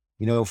Harcourt,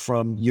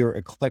 from your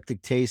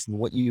eclectic taste and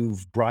what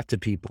you've brought to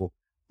people.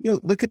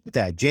 Look at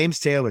that. James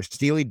Taylor,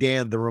 Steely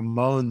Dan, the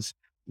Ramones,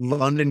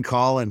 London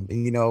Calling,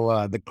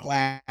 the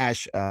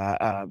Clash,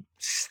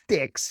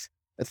 Styx,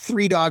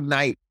 Three Dog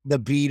Night, the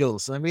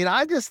Beatles. I mean,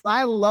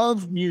 I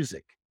love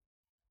music.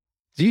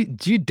 Do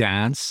you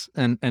dance?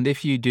 And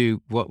if you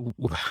do, what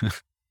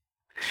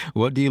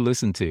what do you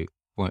listen to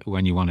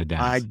when you want to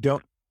I dance?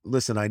 don't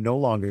listen, I no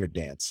longer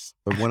dance,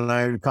 but when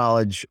I was in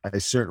college, I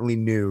certainly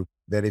knew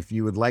that if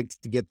you would like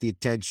to get the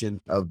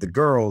attention of the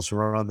girls who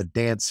are on the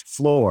dance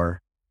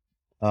floor,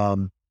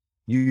 um,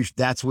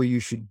 that's where you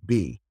should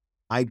be.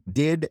 I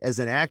did, as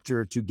an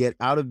actor, to get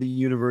out of the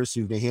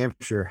University of New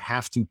Hampshire,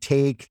 have to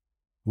take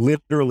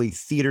literally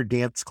theater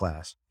dance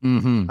class.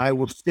 Hmm. I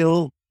will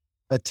still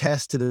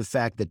attest to the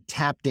fact that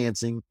tap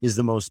dancing is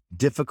the most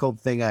difficult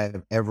thing I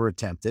have ever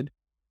attempted.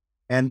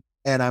 And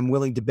I'm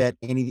willing to bet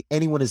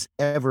anyone has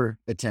ever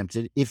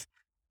attempted. If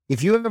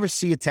you ever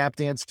see a tap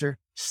dancer,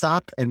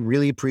 stop and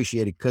really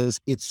appreciate it, because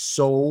it's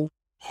so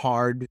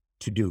hard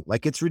to do.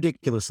 Like, it's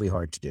ridiculously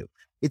hard to do.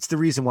 It's the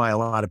reason why a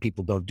lot of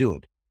people don't do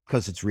it,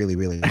 because it's really,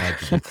 really hard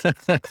to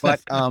do.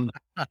 But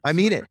I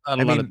mean it. A I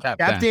lot of mean, tap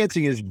tap dance.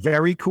 dancing is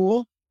very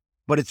cool,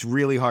 but it's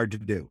really hard to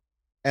do.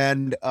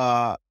 And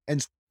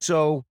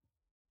so,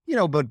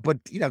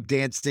 but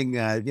dancing,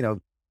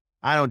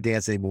 I don't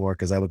dance anymore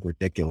because I look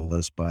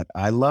ridiculous, but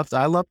I loved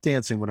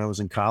dancing when I was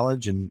in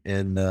college, and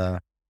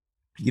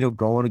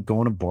going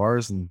to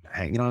bars and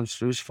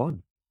it was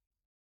fun.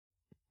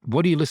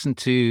 What do you listen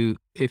to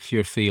if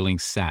you're feeling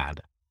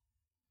sad?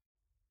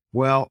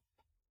 Well,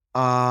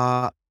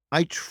 uh,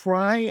 I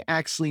try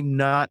actually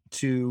not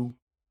to.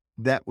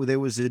 That there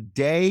was a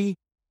day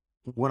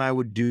when I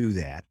would do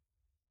that,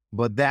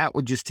 but that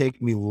would just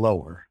take me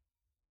lower.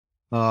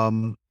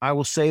 I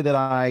will say that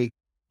I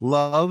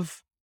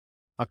love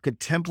a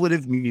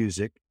contemplative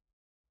music.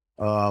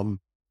 Um,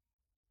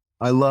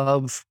 I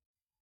love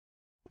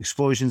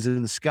explosions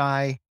in the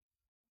sky.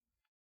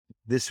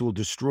 This will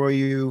destroy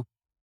you.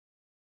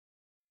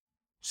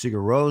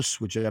 Cigaros,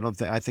 which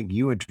I think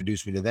you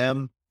introduced me to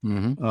them.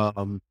 Hmm.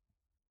 Um,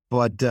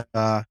 but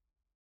I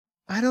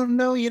don't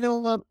know.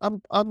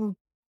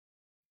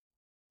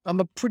 I'm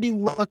a pretty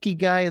lucky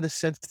guy in the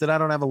sense that I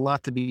don't have a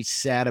lot to be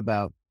sad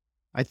about.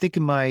 I think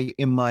in my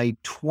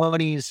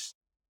 20s,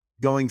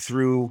 going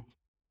through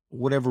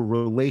whatever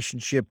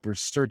relationship or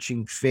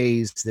searching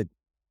phase that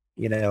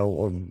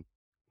or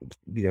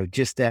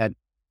just that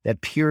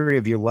period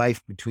of your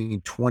life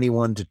between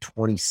 21 to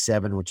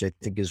 27, which I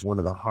think is one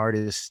of the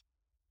hardest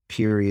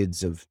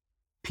periods of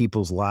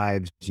people's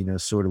lives,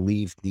 sort of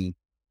leave the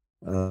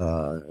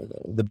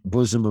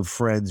bosom of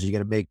friends. You got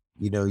to make,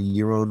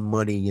 your own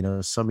money.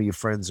 Some of your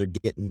friends are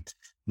getting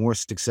more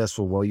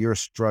successful while you're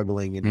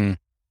struggling, and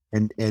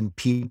Mm. and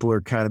people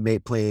are kind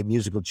of playing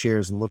musical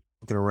chairs and looking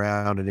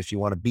around. And if you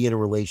want to be in a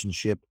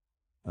relationship,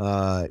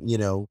 uh, you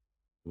know,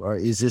 or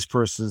is this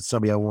person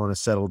somebody I want to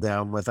settle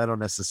down with? I don't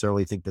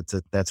necessarily think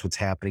that's what's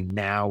happening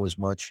now as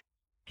much,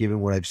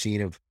 given what I've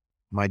seen of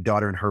my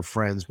daughter and her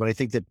friends. But I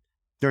think that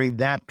during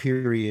that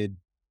period,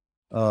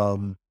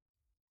 um,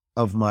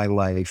 of my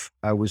life,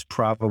 I was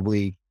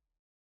probably,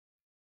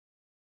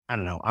 I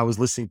don't know, I was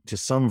listening to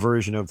some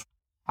version of,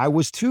 I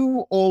was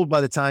too old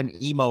by the time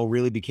emo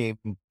really became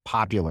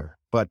popular,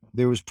 but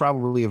there was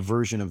probably a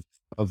version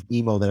of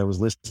emo that I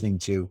was listening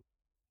to.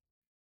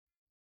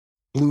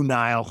 Blue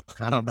Nile.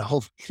 I don't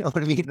know. You know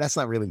what I mean? That's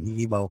not really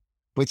emo,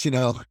 but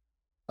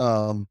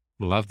um,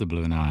 Love the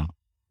Blue Nile.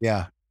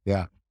 yeah,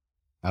 yeah.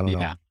 I don't know.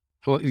 Yeah.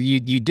 Well, you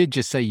did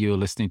just say you were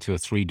listening to a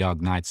Three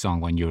Dog Night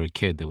song when you were a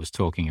kid that was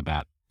talking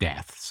about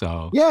death.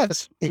 So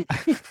Yes.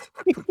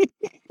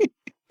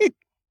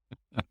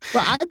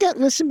 But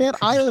listen, man,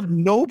 I have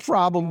no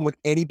problem with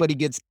anybody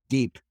gets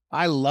deep.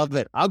 I love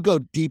it. I'll go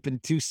deep in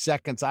 2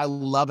 seconds. I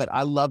love it.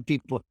 I love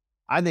people.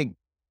 I think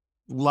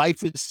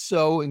life is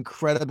so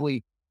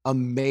incredibly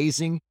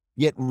amazing,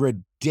 yet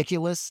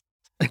ridiculous.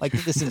 Like,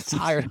 this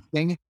entire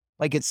thing,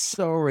 like, it's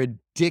so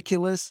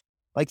ridiculous.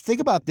 Like, think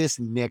about this,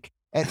 Nick.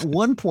 At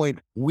one point,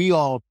 we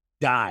all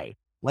die.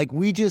 Like,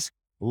 we just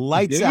you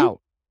lights do?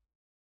 out.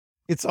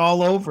 It's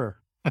all over.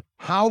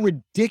 How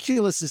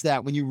ridiculous is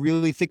that when you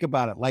really think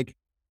about it? Like,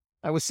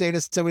 I was saying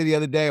to somebody the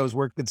other day, I was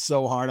working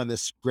so hard on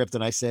this script,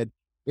 and I said,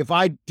 if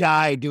I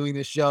die doing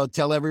this show,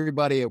 tell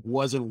everybody it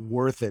wasn't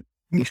worth it.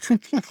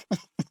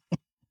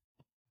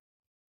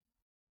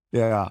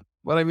 Yeah.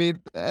 But I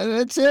mean,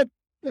 that's it.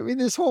 I mean,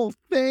 this whole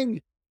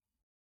thing.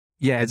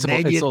 Yeah, And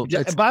then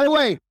it's by the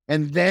way,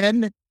 and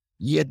then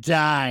you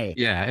die.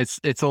 yeah,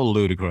 it's all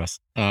ludicrous.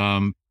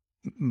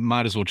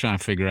 Might as well try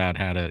and figure out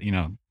how to,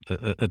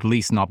 at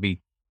least not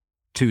be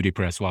too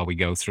depressed while we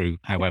go through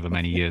however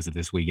many years of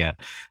this we get.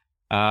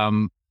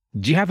 Um,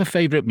 do you have a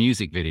favorite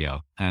music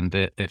video? And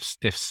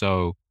if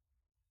so,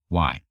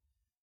 why?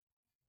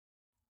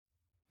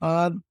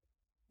 Uh,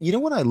 you know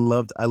what I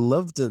loved? I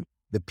loved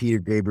the Peter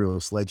Gabriel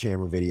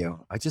Sledgehammer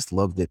video. I just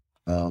loved it.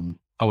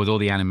 Oh, with all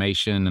the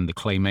animation and the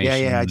Yeah, I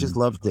claymation. just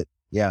loved it.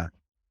 Yeah.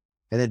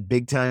 And then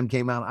Big Time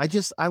came out.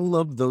 I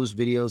loved those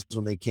videos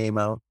when they came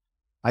out.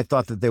 I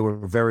thought that they were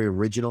very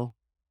original.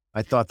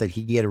 I thought that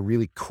he had a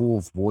really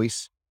cool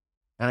voice.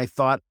 And I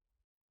thought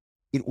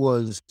it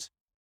was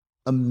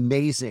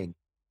amazing.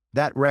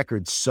 That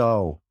record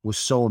was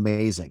so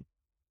amazing.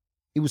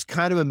 It was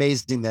kind of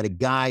amazing that a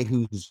guy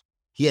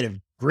he had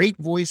a great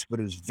voice, but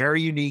it was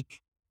very unique.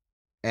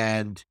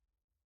 And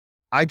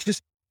I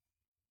just,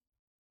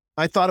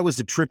 I thought it was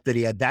a trip that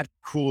he had that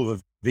cool of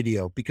a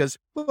video because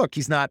look,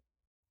 he's not,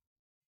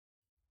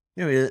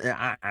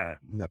 I'm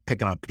not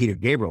picking on Peter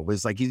Gabriel, but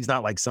it's like, he's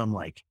not like some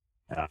like,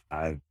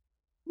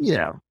 you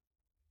know,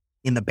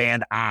 in the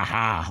band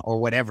Aha or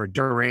whatever,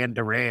 Duran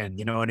Duran,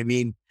 you know what I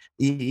mean?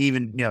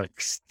 Even,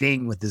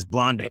 Sting with his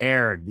blonde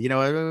hair,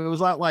 it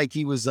was not like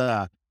he was,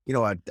 a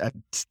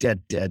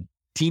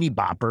teeny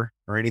bopper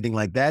or anything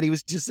like that. He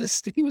was just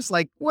this, he was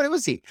like, what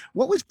was he?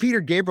 What was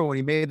Peter Gabriel when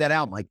he made that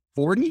album? Like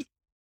 40,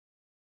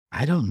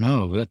 I don't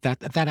know.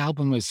 That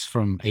album was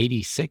from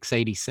 86,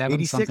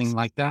 87, something 86?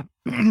 like that.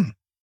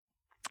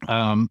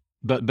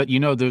 But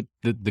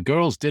the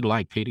girls did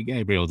like Peter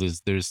Gabriel.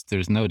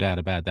 There's no doubt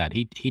about that.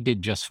 He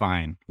did just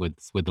fine with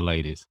the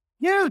ladies.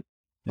 Yeah.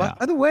 Yeah.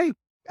 By the way,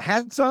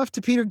 hats off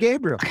to Peter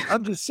Gabriel.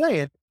 I'm just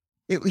saying,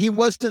 he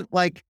wasn't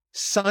like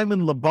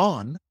Simon Le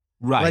Bon.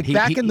 Right. Like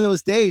back in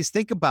those days,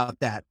 think about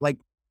that. Like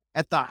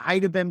at the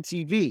height of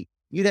MTV,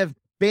 you'd have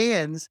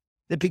bands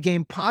that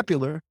became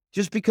popular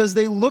just because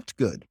they looked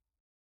good.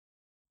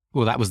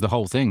 Well, that was the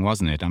whole thing,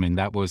 wasn't it? I mean,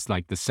 that was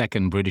like the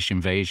second British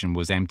invasion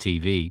was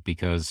MTV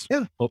because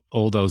Yeah.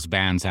 all those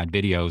bands had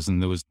videos, and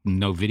there was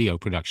no video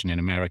production in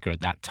America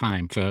at that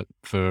time for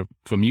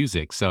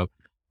music. So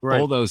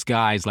Right. all those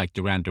guys like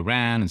Duran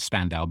Duran and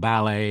Spandau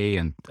Ballet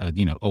and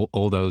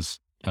all those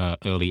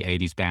early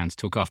 80s bands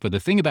took off. But the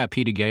thing about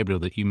Peter Gabriel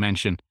that you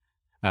mentioned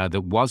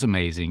that was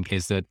amazing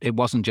is that it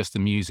wasn't just the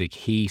music.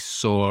 He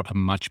saw a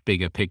much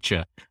bigger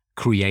picture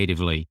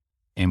creatively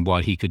in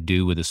what he could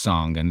do with a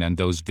song. And then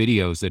those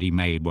videos that he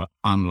made were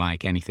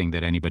unlike anything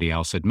that anybody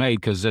else had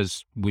made. Because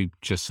as we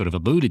just sort of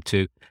alluded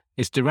to,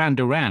 it's Duran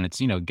Duran.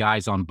 It's,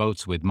 guys on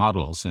boats with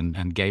models,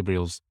 and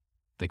Gabriel's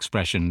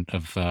expression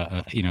of,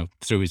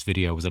 through his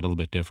video was a little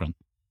bit different.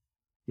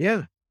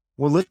 Yeah.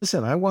 Well,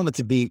 listen, I wanted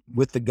to be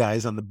with the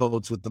guys on the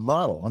boats with the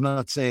model. I'm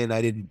not saying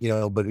I didn't,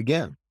 but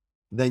again,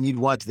 then you'd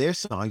watch their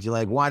songs. You're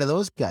like, why do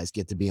those guys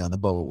get to be on the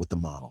boat with the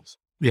models?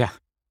 Yeah.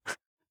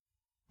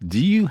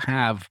 Do you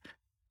have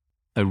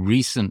a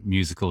recent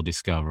musical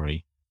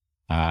discovery?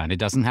 And it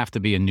doesn't have to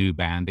be a new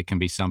band. It can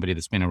be somebody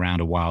that's been around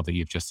a while that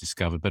you've just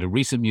discovered, but a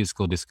recent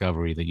musical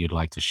discovery that you'd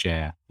like to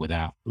share with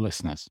our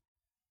listeners.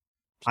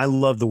 I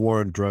love the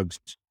War on Drugs.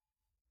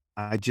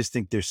 I just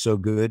think they're so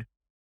good.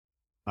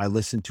 I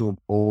listen to them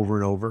over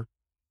and over.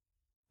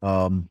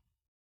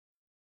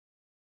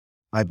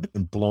 I've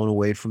been blown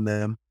away from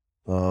them.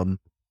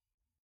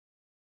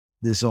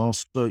 There's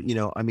also,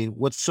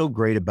 what's so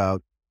great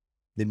about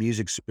the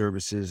music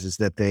services is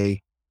that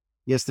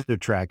yes, they're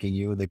tracking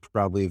you and they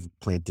probably have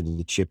planted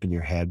a chip in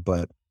your head,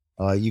 but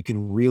you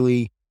can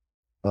really,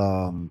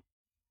 you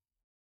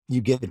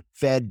get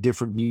fed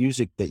different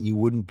music that you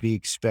wouldn't be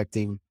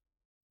expecting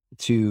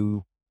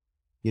to,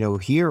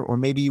 hear, or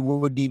maybe you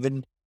wouldn't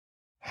even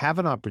have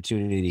an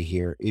opportunity to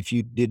hear if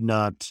you did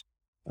not,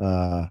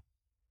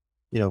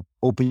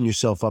 open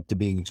yourself up to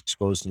being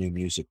exposed to new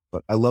music.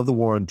 But I love the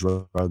War on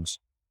Drugs.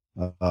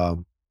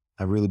 I've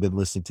really been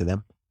listening to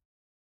them.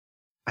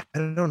 I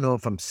don't know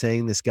if I'm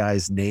saying this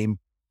guy's name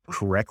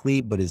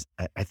correctly, but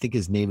I think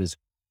his name is,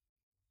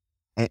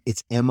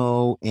 it's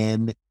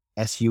Monsune,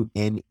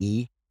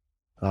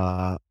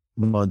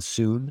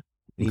 Monsoon.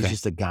 He's Okay.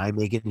 just a guy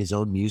making his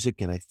own music.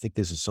 And I think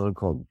there's a song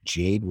called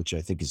Jade, which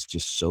I think is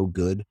just so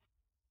good.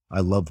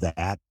 I love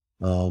that.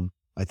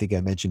 I think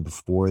I mentioned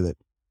before that,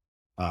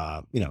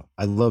 I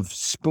love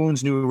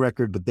Spoon's new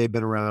record, but they've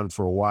been around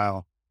for a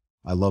while.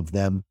 I love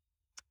them.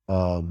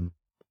 I've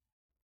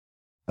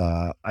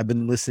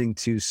been listening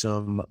to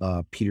some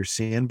Peter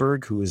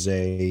Sandberg, who is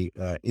a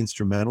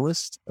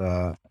instrumentalist.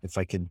 If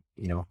I can,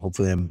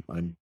 hopefully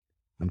I'm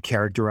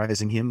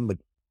characterizing him, but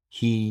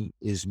he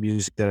is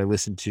music that I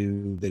listen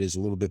to that is a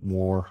little bit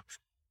more,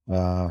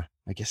 I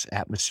guess,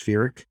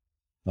 atmospheric.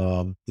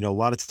 A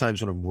lot of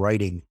times when I'm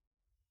writing,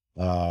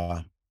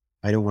 I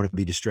don't want to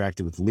be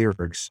distracted with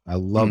lyrics. I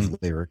love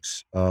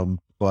lyrics,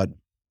 but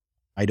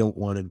I don't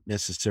want to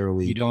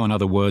necessarily. You don't want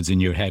other words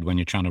in your head when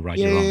you're trying to write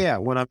your own. Yeah.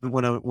 When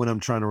I'm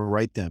trying to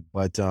write them,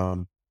 but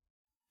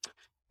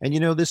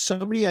there's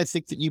somebody I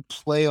think that you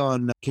play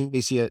on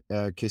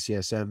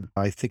KCSM.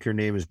 I think her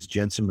name is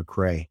Jensen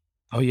McCrae.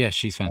 Oh yeah,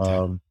 she's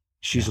fantastic.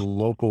 She's a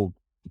local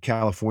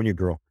California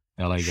girl.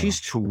 LA girl. She's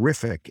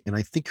terrific, and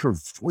I think her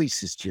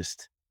voice is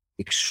just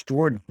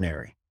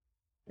extraordinary.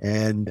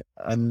 And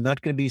I'm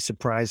not going to be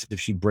surprised if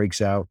she breaks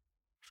out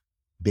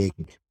big,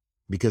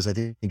 because I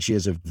think she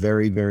has a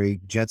very, very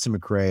Jensen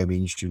McCrae. I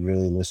mean, you should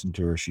really listen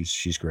to her.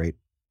 She's great.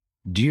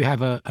 Do you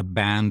have a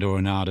band or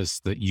an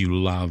artist that you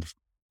love,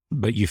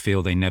 but you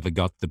feel they never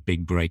got the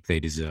big break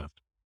they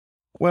deserved?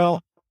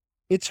 Well,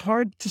 it's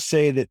hard to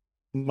say that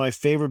my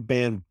favorite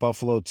band,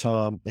 Buffalo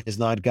Tom, has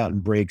not gotten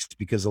breaks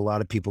because a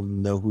lot of people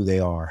know who they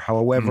are.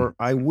 However,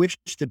 I wish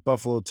that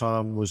Buffalo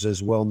Tom was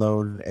as well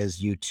known as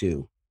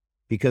U2,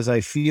 because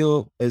I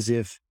feel as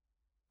if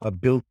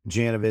Bill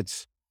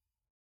Janovitz,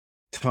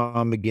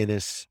 Tom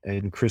McGinnis,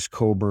 and Chris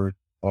Coburn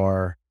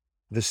are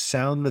the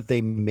sound that they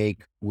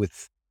make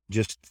with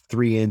just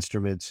 3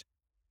 instruments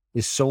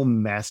is so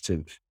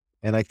massive.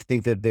 And I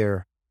think that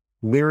they're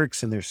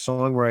lyrics and their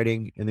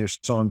songwriting and their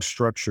song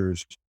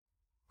structures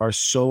are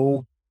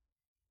so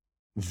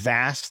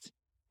vast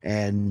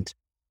and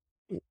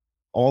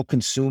all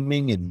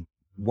consuming and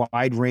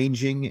wide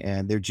ranging,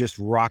 and they're just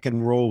rock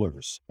and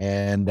rollers.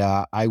 And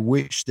I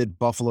wish that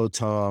Buffalo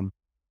Tom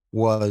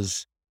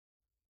was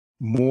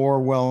more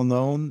well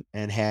known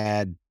and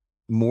had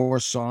more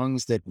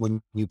songs that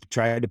when you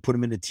tried to put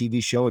them in a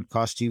TV show, it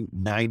cost you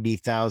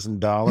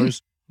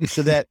 $90,000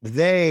 so that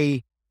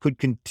they could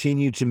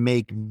continue to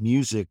make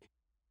music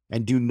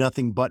and do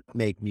nothing but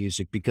make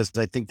music, because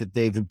I think that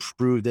they've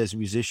improved as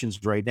musicians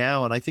right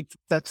now. And I think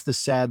that's the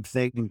sad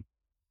thing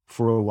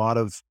for a lot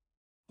of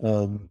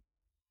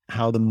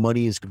how the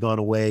money has gone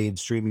away in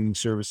streaming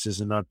services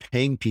and not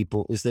paying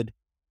people, is that,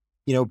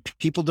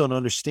 people don't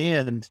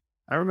understand.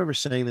 I remember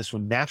saying this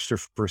when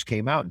Napster first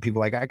came out, and people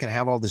were like, I can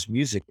have all this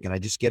music and I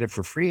just get it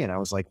for free. And I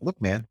was like, look,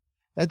 man,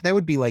 that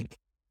would be like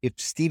if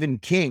Stephen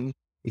King,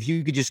 if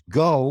you could just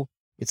go,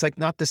 it's like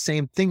not the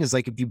same thing as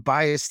like if you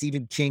buy a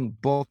Stephen King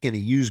book in a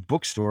used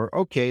bookstore.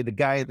 Okay, the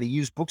guy in the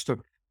used bookstore,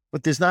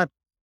 but there's not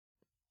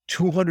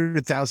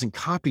 200,000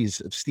 copies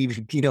of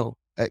Stephen,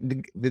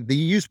 the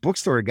used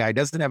bookstore guy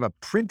doesn't have a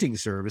printing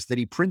service that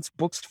he prints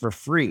books for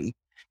free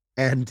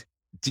and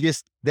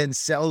just then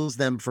sells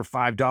them for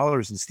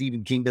 $5, and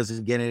Stephen King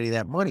doesn't get any of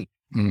that money.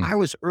 I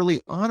was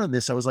early on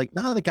this. I was like,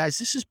 no, the guys,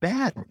 this is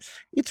bad.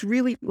 It's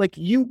really like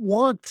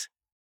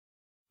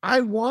I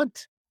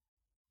want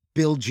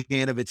Bill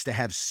Janovitz to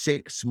have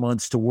 6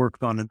 months to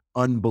work on an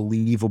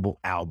unbelievable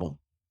album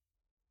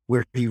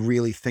where he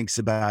really thinks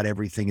about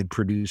everything and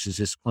produces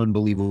this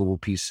unbelievable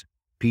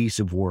piece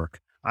of work.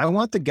 I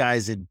want the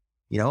guys that,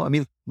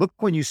 look,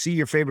 when you see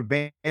your favorite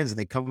bands and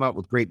they come out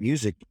with great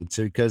music, it's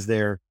because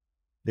they're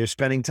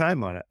spending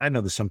time on it. I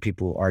know that some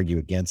people argue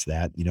against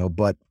that,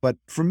 but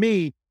for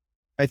me,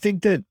 I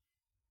think that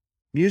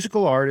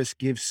musical artists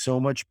give so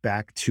much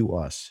back to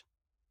us.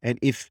 And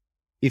if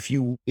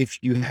you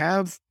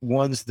have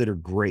ones that are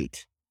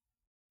great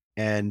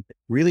and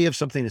really have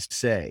something to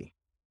say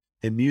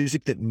and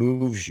music that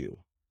moves you,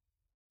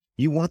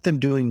 you want them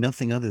doing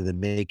nothing other than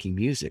making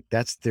music.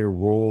 That's their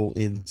role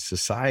in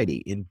society,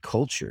 in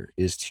culture,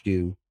 is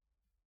to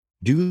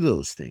do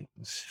those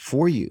things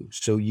for you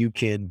so you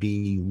can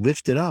be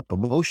lifted up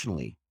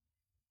emotionally,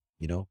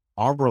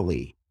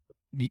 aurally.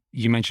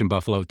 You mentioned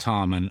Buffalo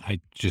Tom, and I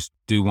just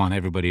do want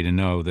everybody to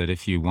know that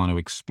if you want to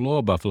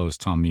explore Buffalo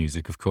Tom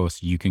music, of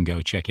course, you can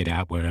go check it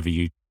out wherever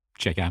you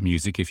check out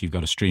music, if you've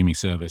got a streaming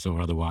service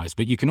or otherwise.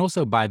 But you can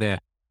also buy their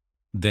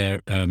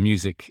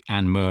music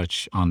and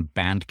merch on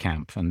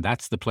Bandcamp, and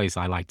that's the place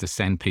I like to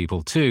send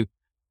people to,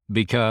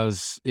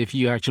 because if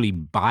you actually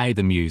buy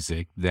the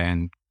music,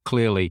 then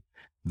clearly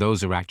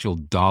those are actual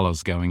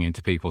dollars going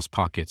into people's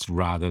pockets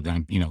rather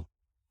than,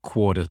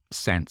 quarter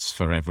cents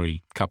for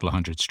every couple of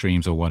hundred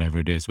streams or whatever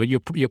it is. But your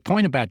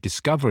point about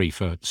discovery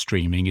for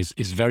streaming is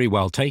very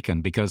well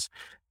taken, because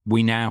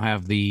we now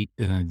have the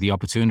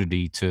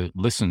opportunity to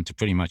listen to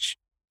pretty much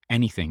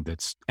anything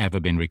that's ever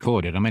been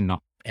recorded. I mean,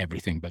 not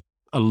everything, but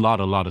a lot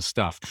of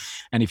stuff.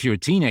 And if you're a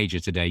teenager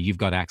today, you've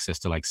got access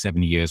to like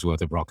 70 years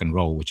worth of rock and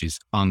roll, which is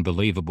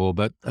unbelievable.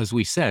 But as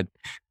we said,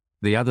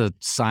 the other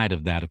side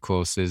of that, of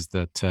course, is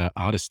that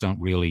artists don't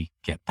really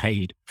get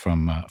paid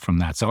from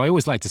that. So I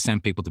always like to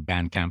send people to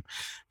Bandcamp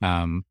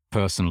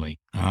personally.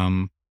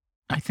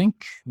 I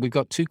think we've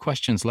got 2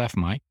 questions left,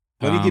 Mike.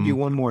 Let me give you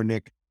one more,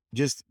 Nick.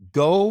 Just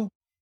go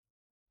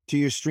to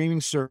your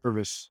streaming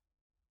service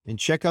and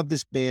check out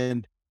this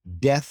band,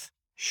 Death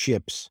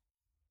Ships.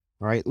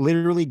 All right,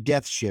 literally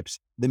Death Ships.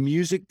 The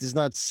music does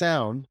not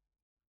sound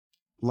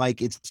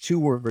like it's 2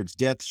 words,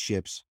 Death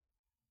Ships.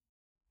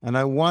 And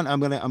I'm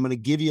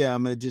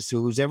gonna just,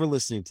 so who's ever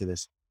listening to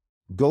this,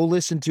 go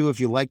listen to, if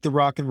you like the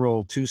rock and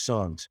roll, 2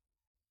 songs.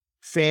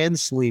 Fan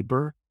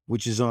Sleeper,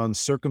 which is on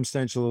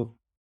Circumstantial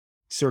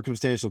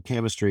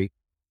Chemistry,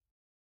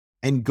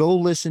 and go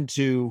listen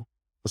to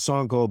a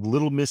song called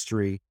Little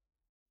Mystery,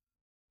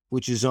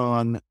 which is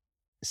on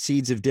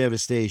Seeds of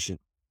Devastation.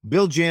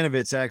 Bill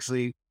Janovitz,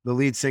 actually, the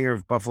lead singer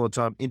of Buffalo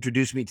Tom,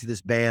 introduced me to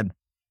this band.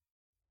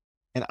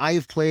 And I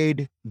have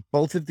played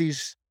both of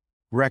these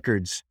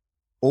records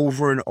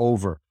over and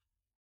over.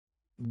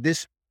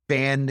 This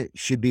band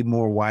should be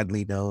more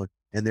widely known,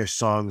 and their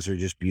songs are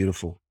just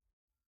beautiful.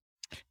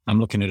 I'm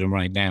looking at them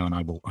right now, and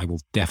I will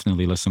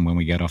definitely listen when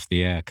we get off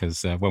the air,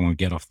 because when we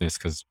get off this,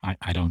 because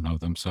I don't know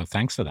them. So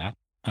thanks for that.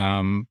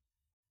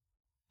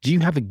 Do you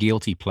have a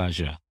guilty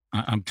pleasure?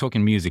 I'm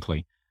talking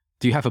musically.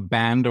 Do you have a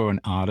band or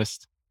an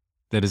artist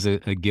that is a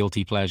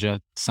guilty pleasure?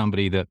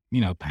 Somebody that,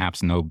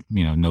 perhaps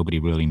nobody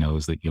really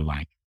knows that you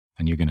like,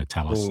 and you're going to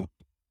tell us.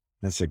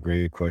 That's a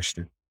great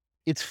question.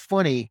 It's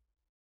funny.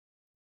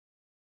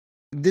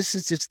 This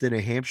is just the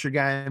New Hampshire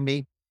guy in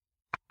me.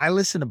 I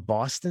listen to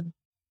Boston,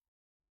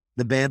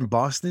 the band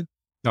Boston.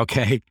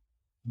 Okay.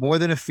 More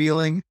Than a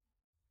Feeling.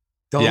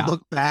 Don't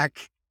Look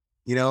Back.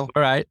 All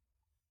right.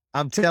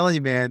 I'm telling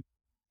you, man,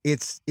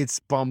 it's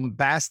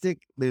bombastic.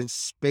 There's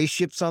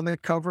spaceships on the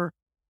cover.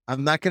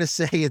 I'm not going to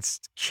say it's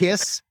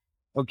Kiss.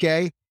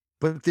 Okay.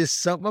 But there's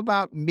something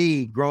about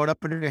me growing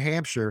up in New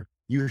Hampshire.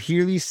 You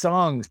hear these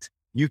songs,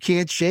 you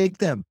can't shake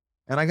them.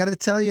 And I got to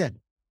tell you,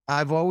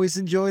 I've always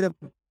enjoyed them.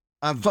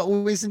 I've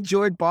always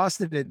enjoyed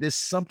Boston. There's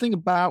something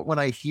about when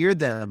I hear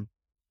them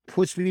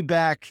puts me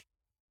back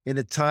in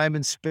a time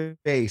and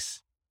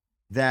space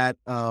that,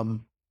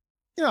 I'm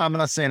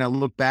not saying I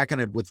look back on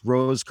it with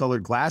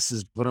rose-colored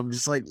glasses, but I'm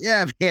just like,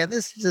 yeah, man,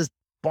 this is just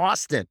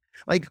Boston.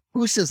 Like,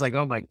 who says like,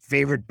 oh, my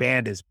favorite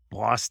band is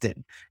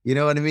Boston? You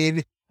know what I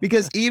mean?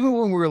 Because even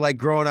when we were like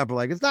growing up, we're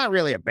like, it's not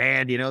really a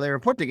band, they were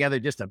put together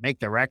just to make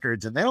the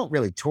records and they don't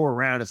really tour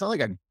around. It's not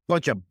like a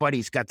bunch of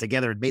buddies got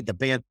together and made the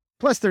band.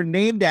 Plus they're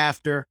named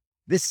after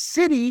the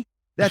city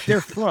that they're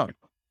from,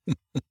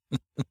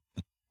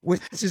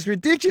 which is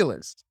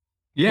ridiculous.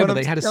 Yeah, but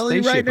they had a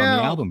spaceship on the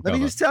album cover. Let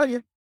me just tell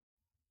you,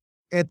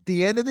 at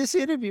the end of this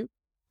interview,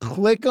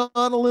 click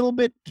on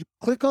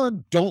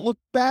Don't Look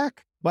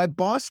Back by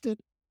Boston.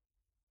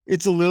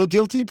 It's a little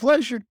guilty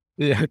pleasure.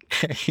 Yeah,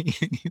 okay.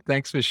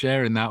 Thanks for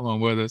sharing that one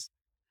with us.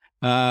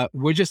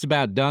 We're just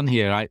about done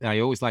here. I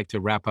always like to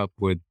wrap up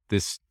with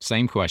this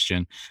same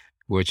question,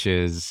 which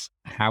is,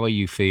 how are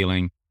you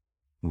feeling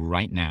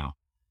right now?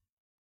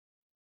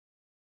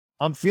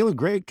 I'm feeling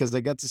great because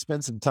I got to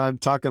spend some time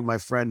talking to my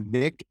friend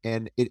Nick,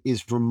 and it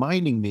is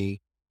reminding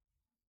me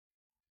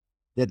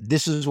that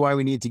this is why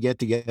we need to get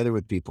together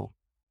with people,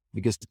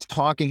 because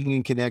talking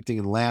and connecting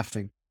and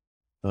laughing,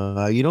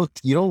 you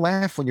don't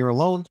laugh when you're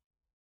alone.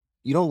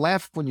 You don't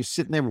laugh when you're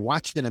sitting there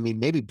watching. I mean,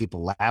 maybe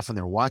people laugh when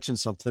they're watching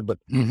something, but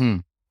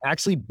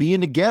actually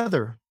being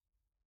together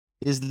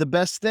is the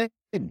best thing.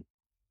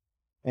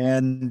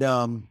 And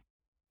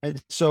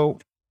so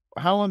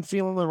how I'm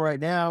feeling right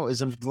now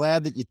is I'm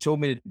glad that you told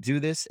me to do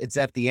this. It's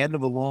at the end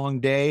of a long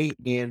day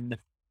in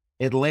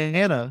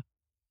Atlanta,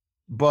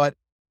 but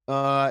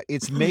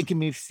it's making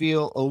me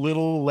feel a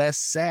little less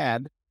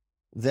sad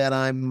that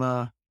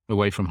I'm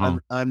away from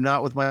home. I'm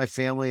not with my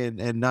family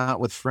and not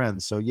with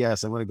friends. So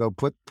yes, I'm going to go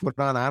put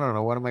on, I don't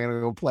know, what am I going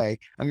to go play?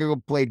 I'm going to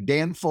go play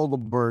Dan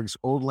Fogelberg's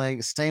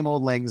Same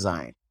Old Lang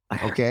Syne.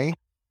 Okay.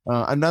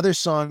 Another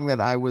song that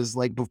I was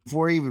like,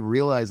 before I even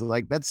realized,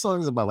 like, that song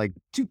is about like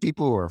two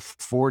people who are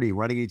 40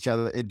 running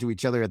into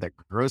each other at the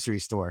grocery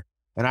store.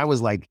 And I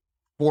was like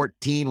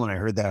 14 when I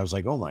heard that. I was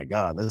like, oh my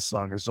God, this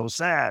song is so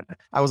sad.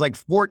 I was like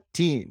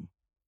 14.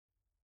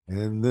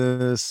 And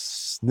the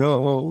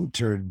snow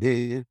turned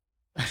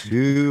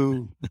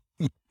into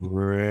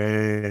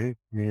rain.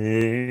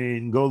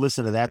 Go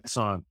listen to that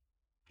song.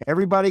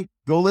 Everybody,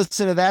 go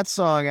listen to that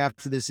song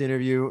after this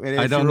interview. And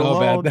if you're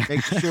alone,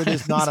 make sure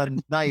there's not a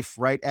knife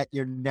right at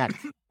your neck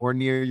or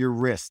near your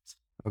wrist.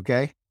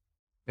 Okay?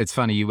 It's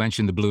funny, you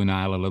mentioned the Blue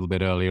Nile a little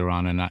bit earlier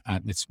on, and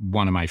it's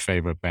one of my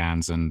favorite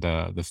bands, and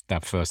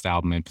that first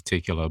album in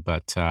particular.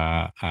 But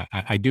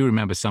I do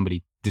remember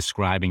somebody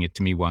describing it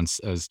to me once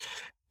as,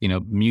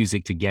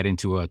 music to get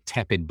into a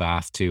tepid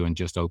bath to and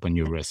just open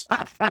your wrist.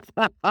 I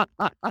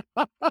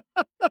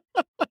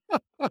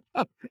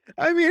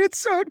mean, it's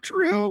so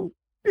true.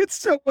 It's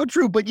so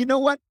true. But you know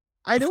what?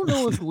 I don't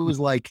know if it was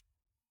like,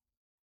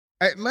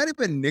 it might have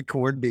been Nick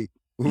Hornby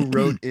who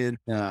wrote in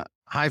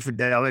High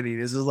Fidelity.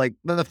 This is like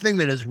the thing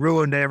that has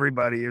ruined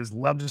everybody is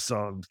love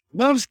songs.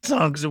 Love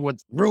songs are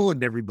what's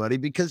ruined everybody,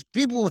 because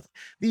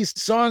these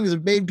songs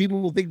have made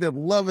people think that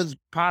love is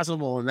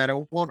possible and that it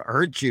won't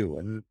hurt you.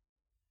 And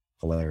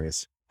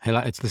hilarious. Hey,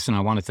 listen,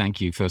 I want to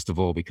thank you, first of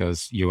all,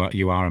 because you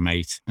are a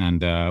mate,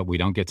 and we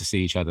don't get to see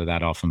each other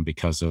that often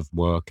because of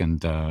work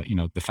and,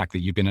 the fact that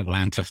you've been in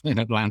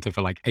Atlanta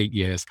for like 8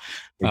 years.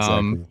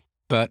 Exactly.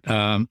 But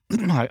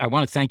I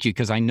want to thank you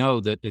because I know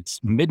that it's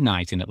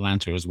midnight in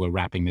Atlanta as we're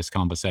wrapping this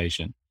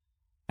conversation.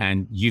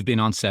 And you've been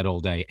on set all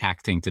day,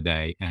 acting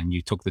today, and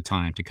you took the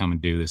time to come and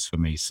do this for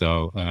me.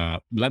 So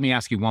let me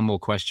ask you one more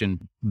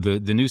question. The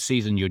new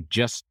season, you're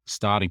just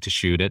starting to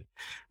shoot it.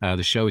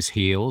 The show is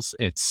Heels.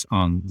 It's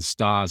on the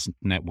Stars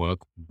Network.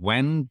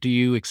 When do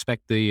you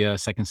expect the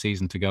second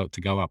season to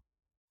go up?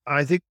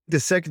 I think the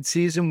second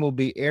season will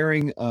be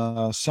airing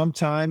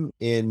sometime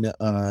in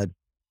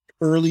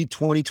early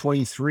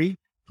 2023.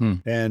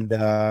 And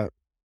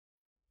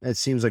it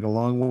seems like a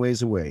long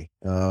ways away,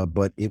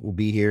 but it will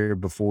be here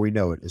before we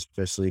know it,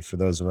 especially for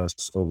those of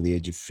us over the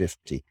age of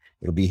 50.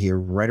 It'll be here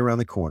right around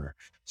the corner.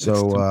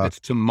 So it's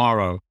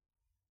tomorrow.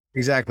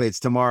 Exactly. It's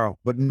tomorrow.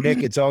 But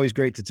Nick, it's always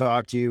great to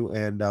talk to you,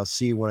 and I'll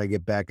see you when I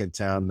get back in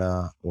town.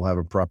 We'll have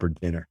a proper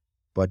dinner.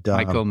 But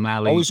Mike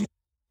O'Malley,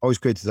 always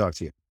great to talk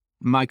to you.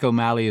 Mike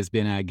O'Malley has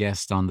been our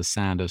guest on The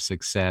Sound of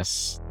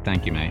Success.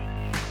 Thank you, mate.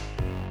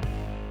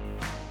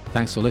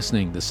 Thanks for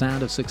listening. The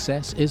Sound of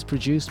Success is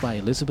produced by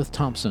Elizabeth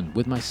Thompson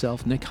with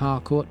myself, Nick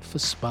Harcourt, for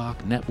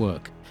Spark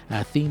Network.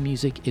 Our theme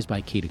music is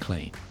by Keita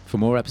Klein. For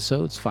more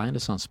episodes, find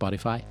us on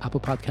Spotify, Apple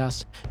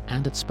Podcasts,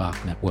 and at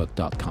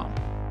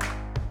sparknetwork.com.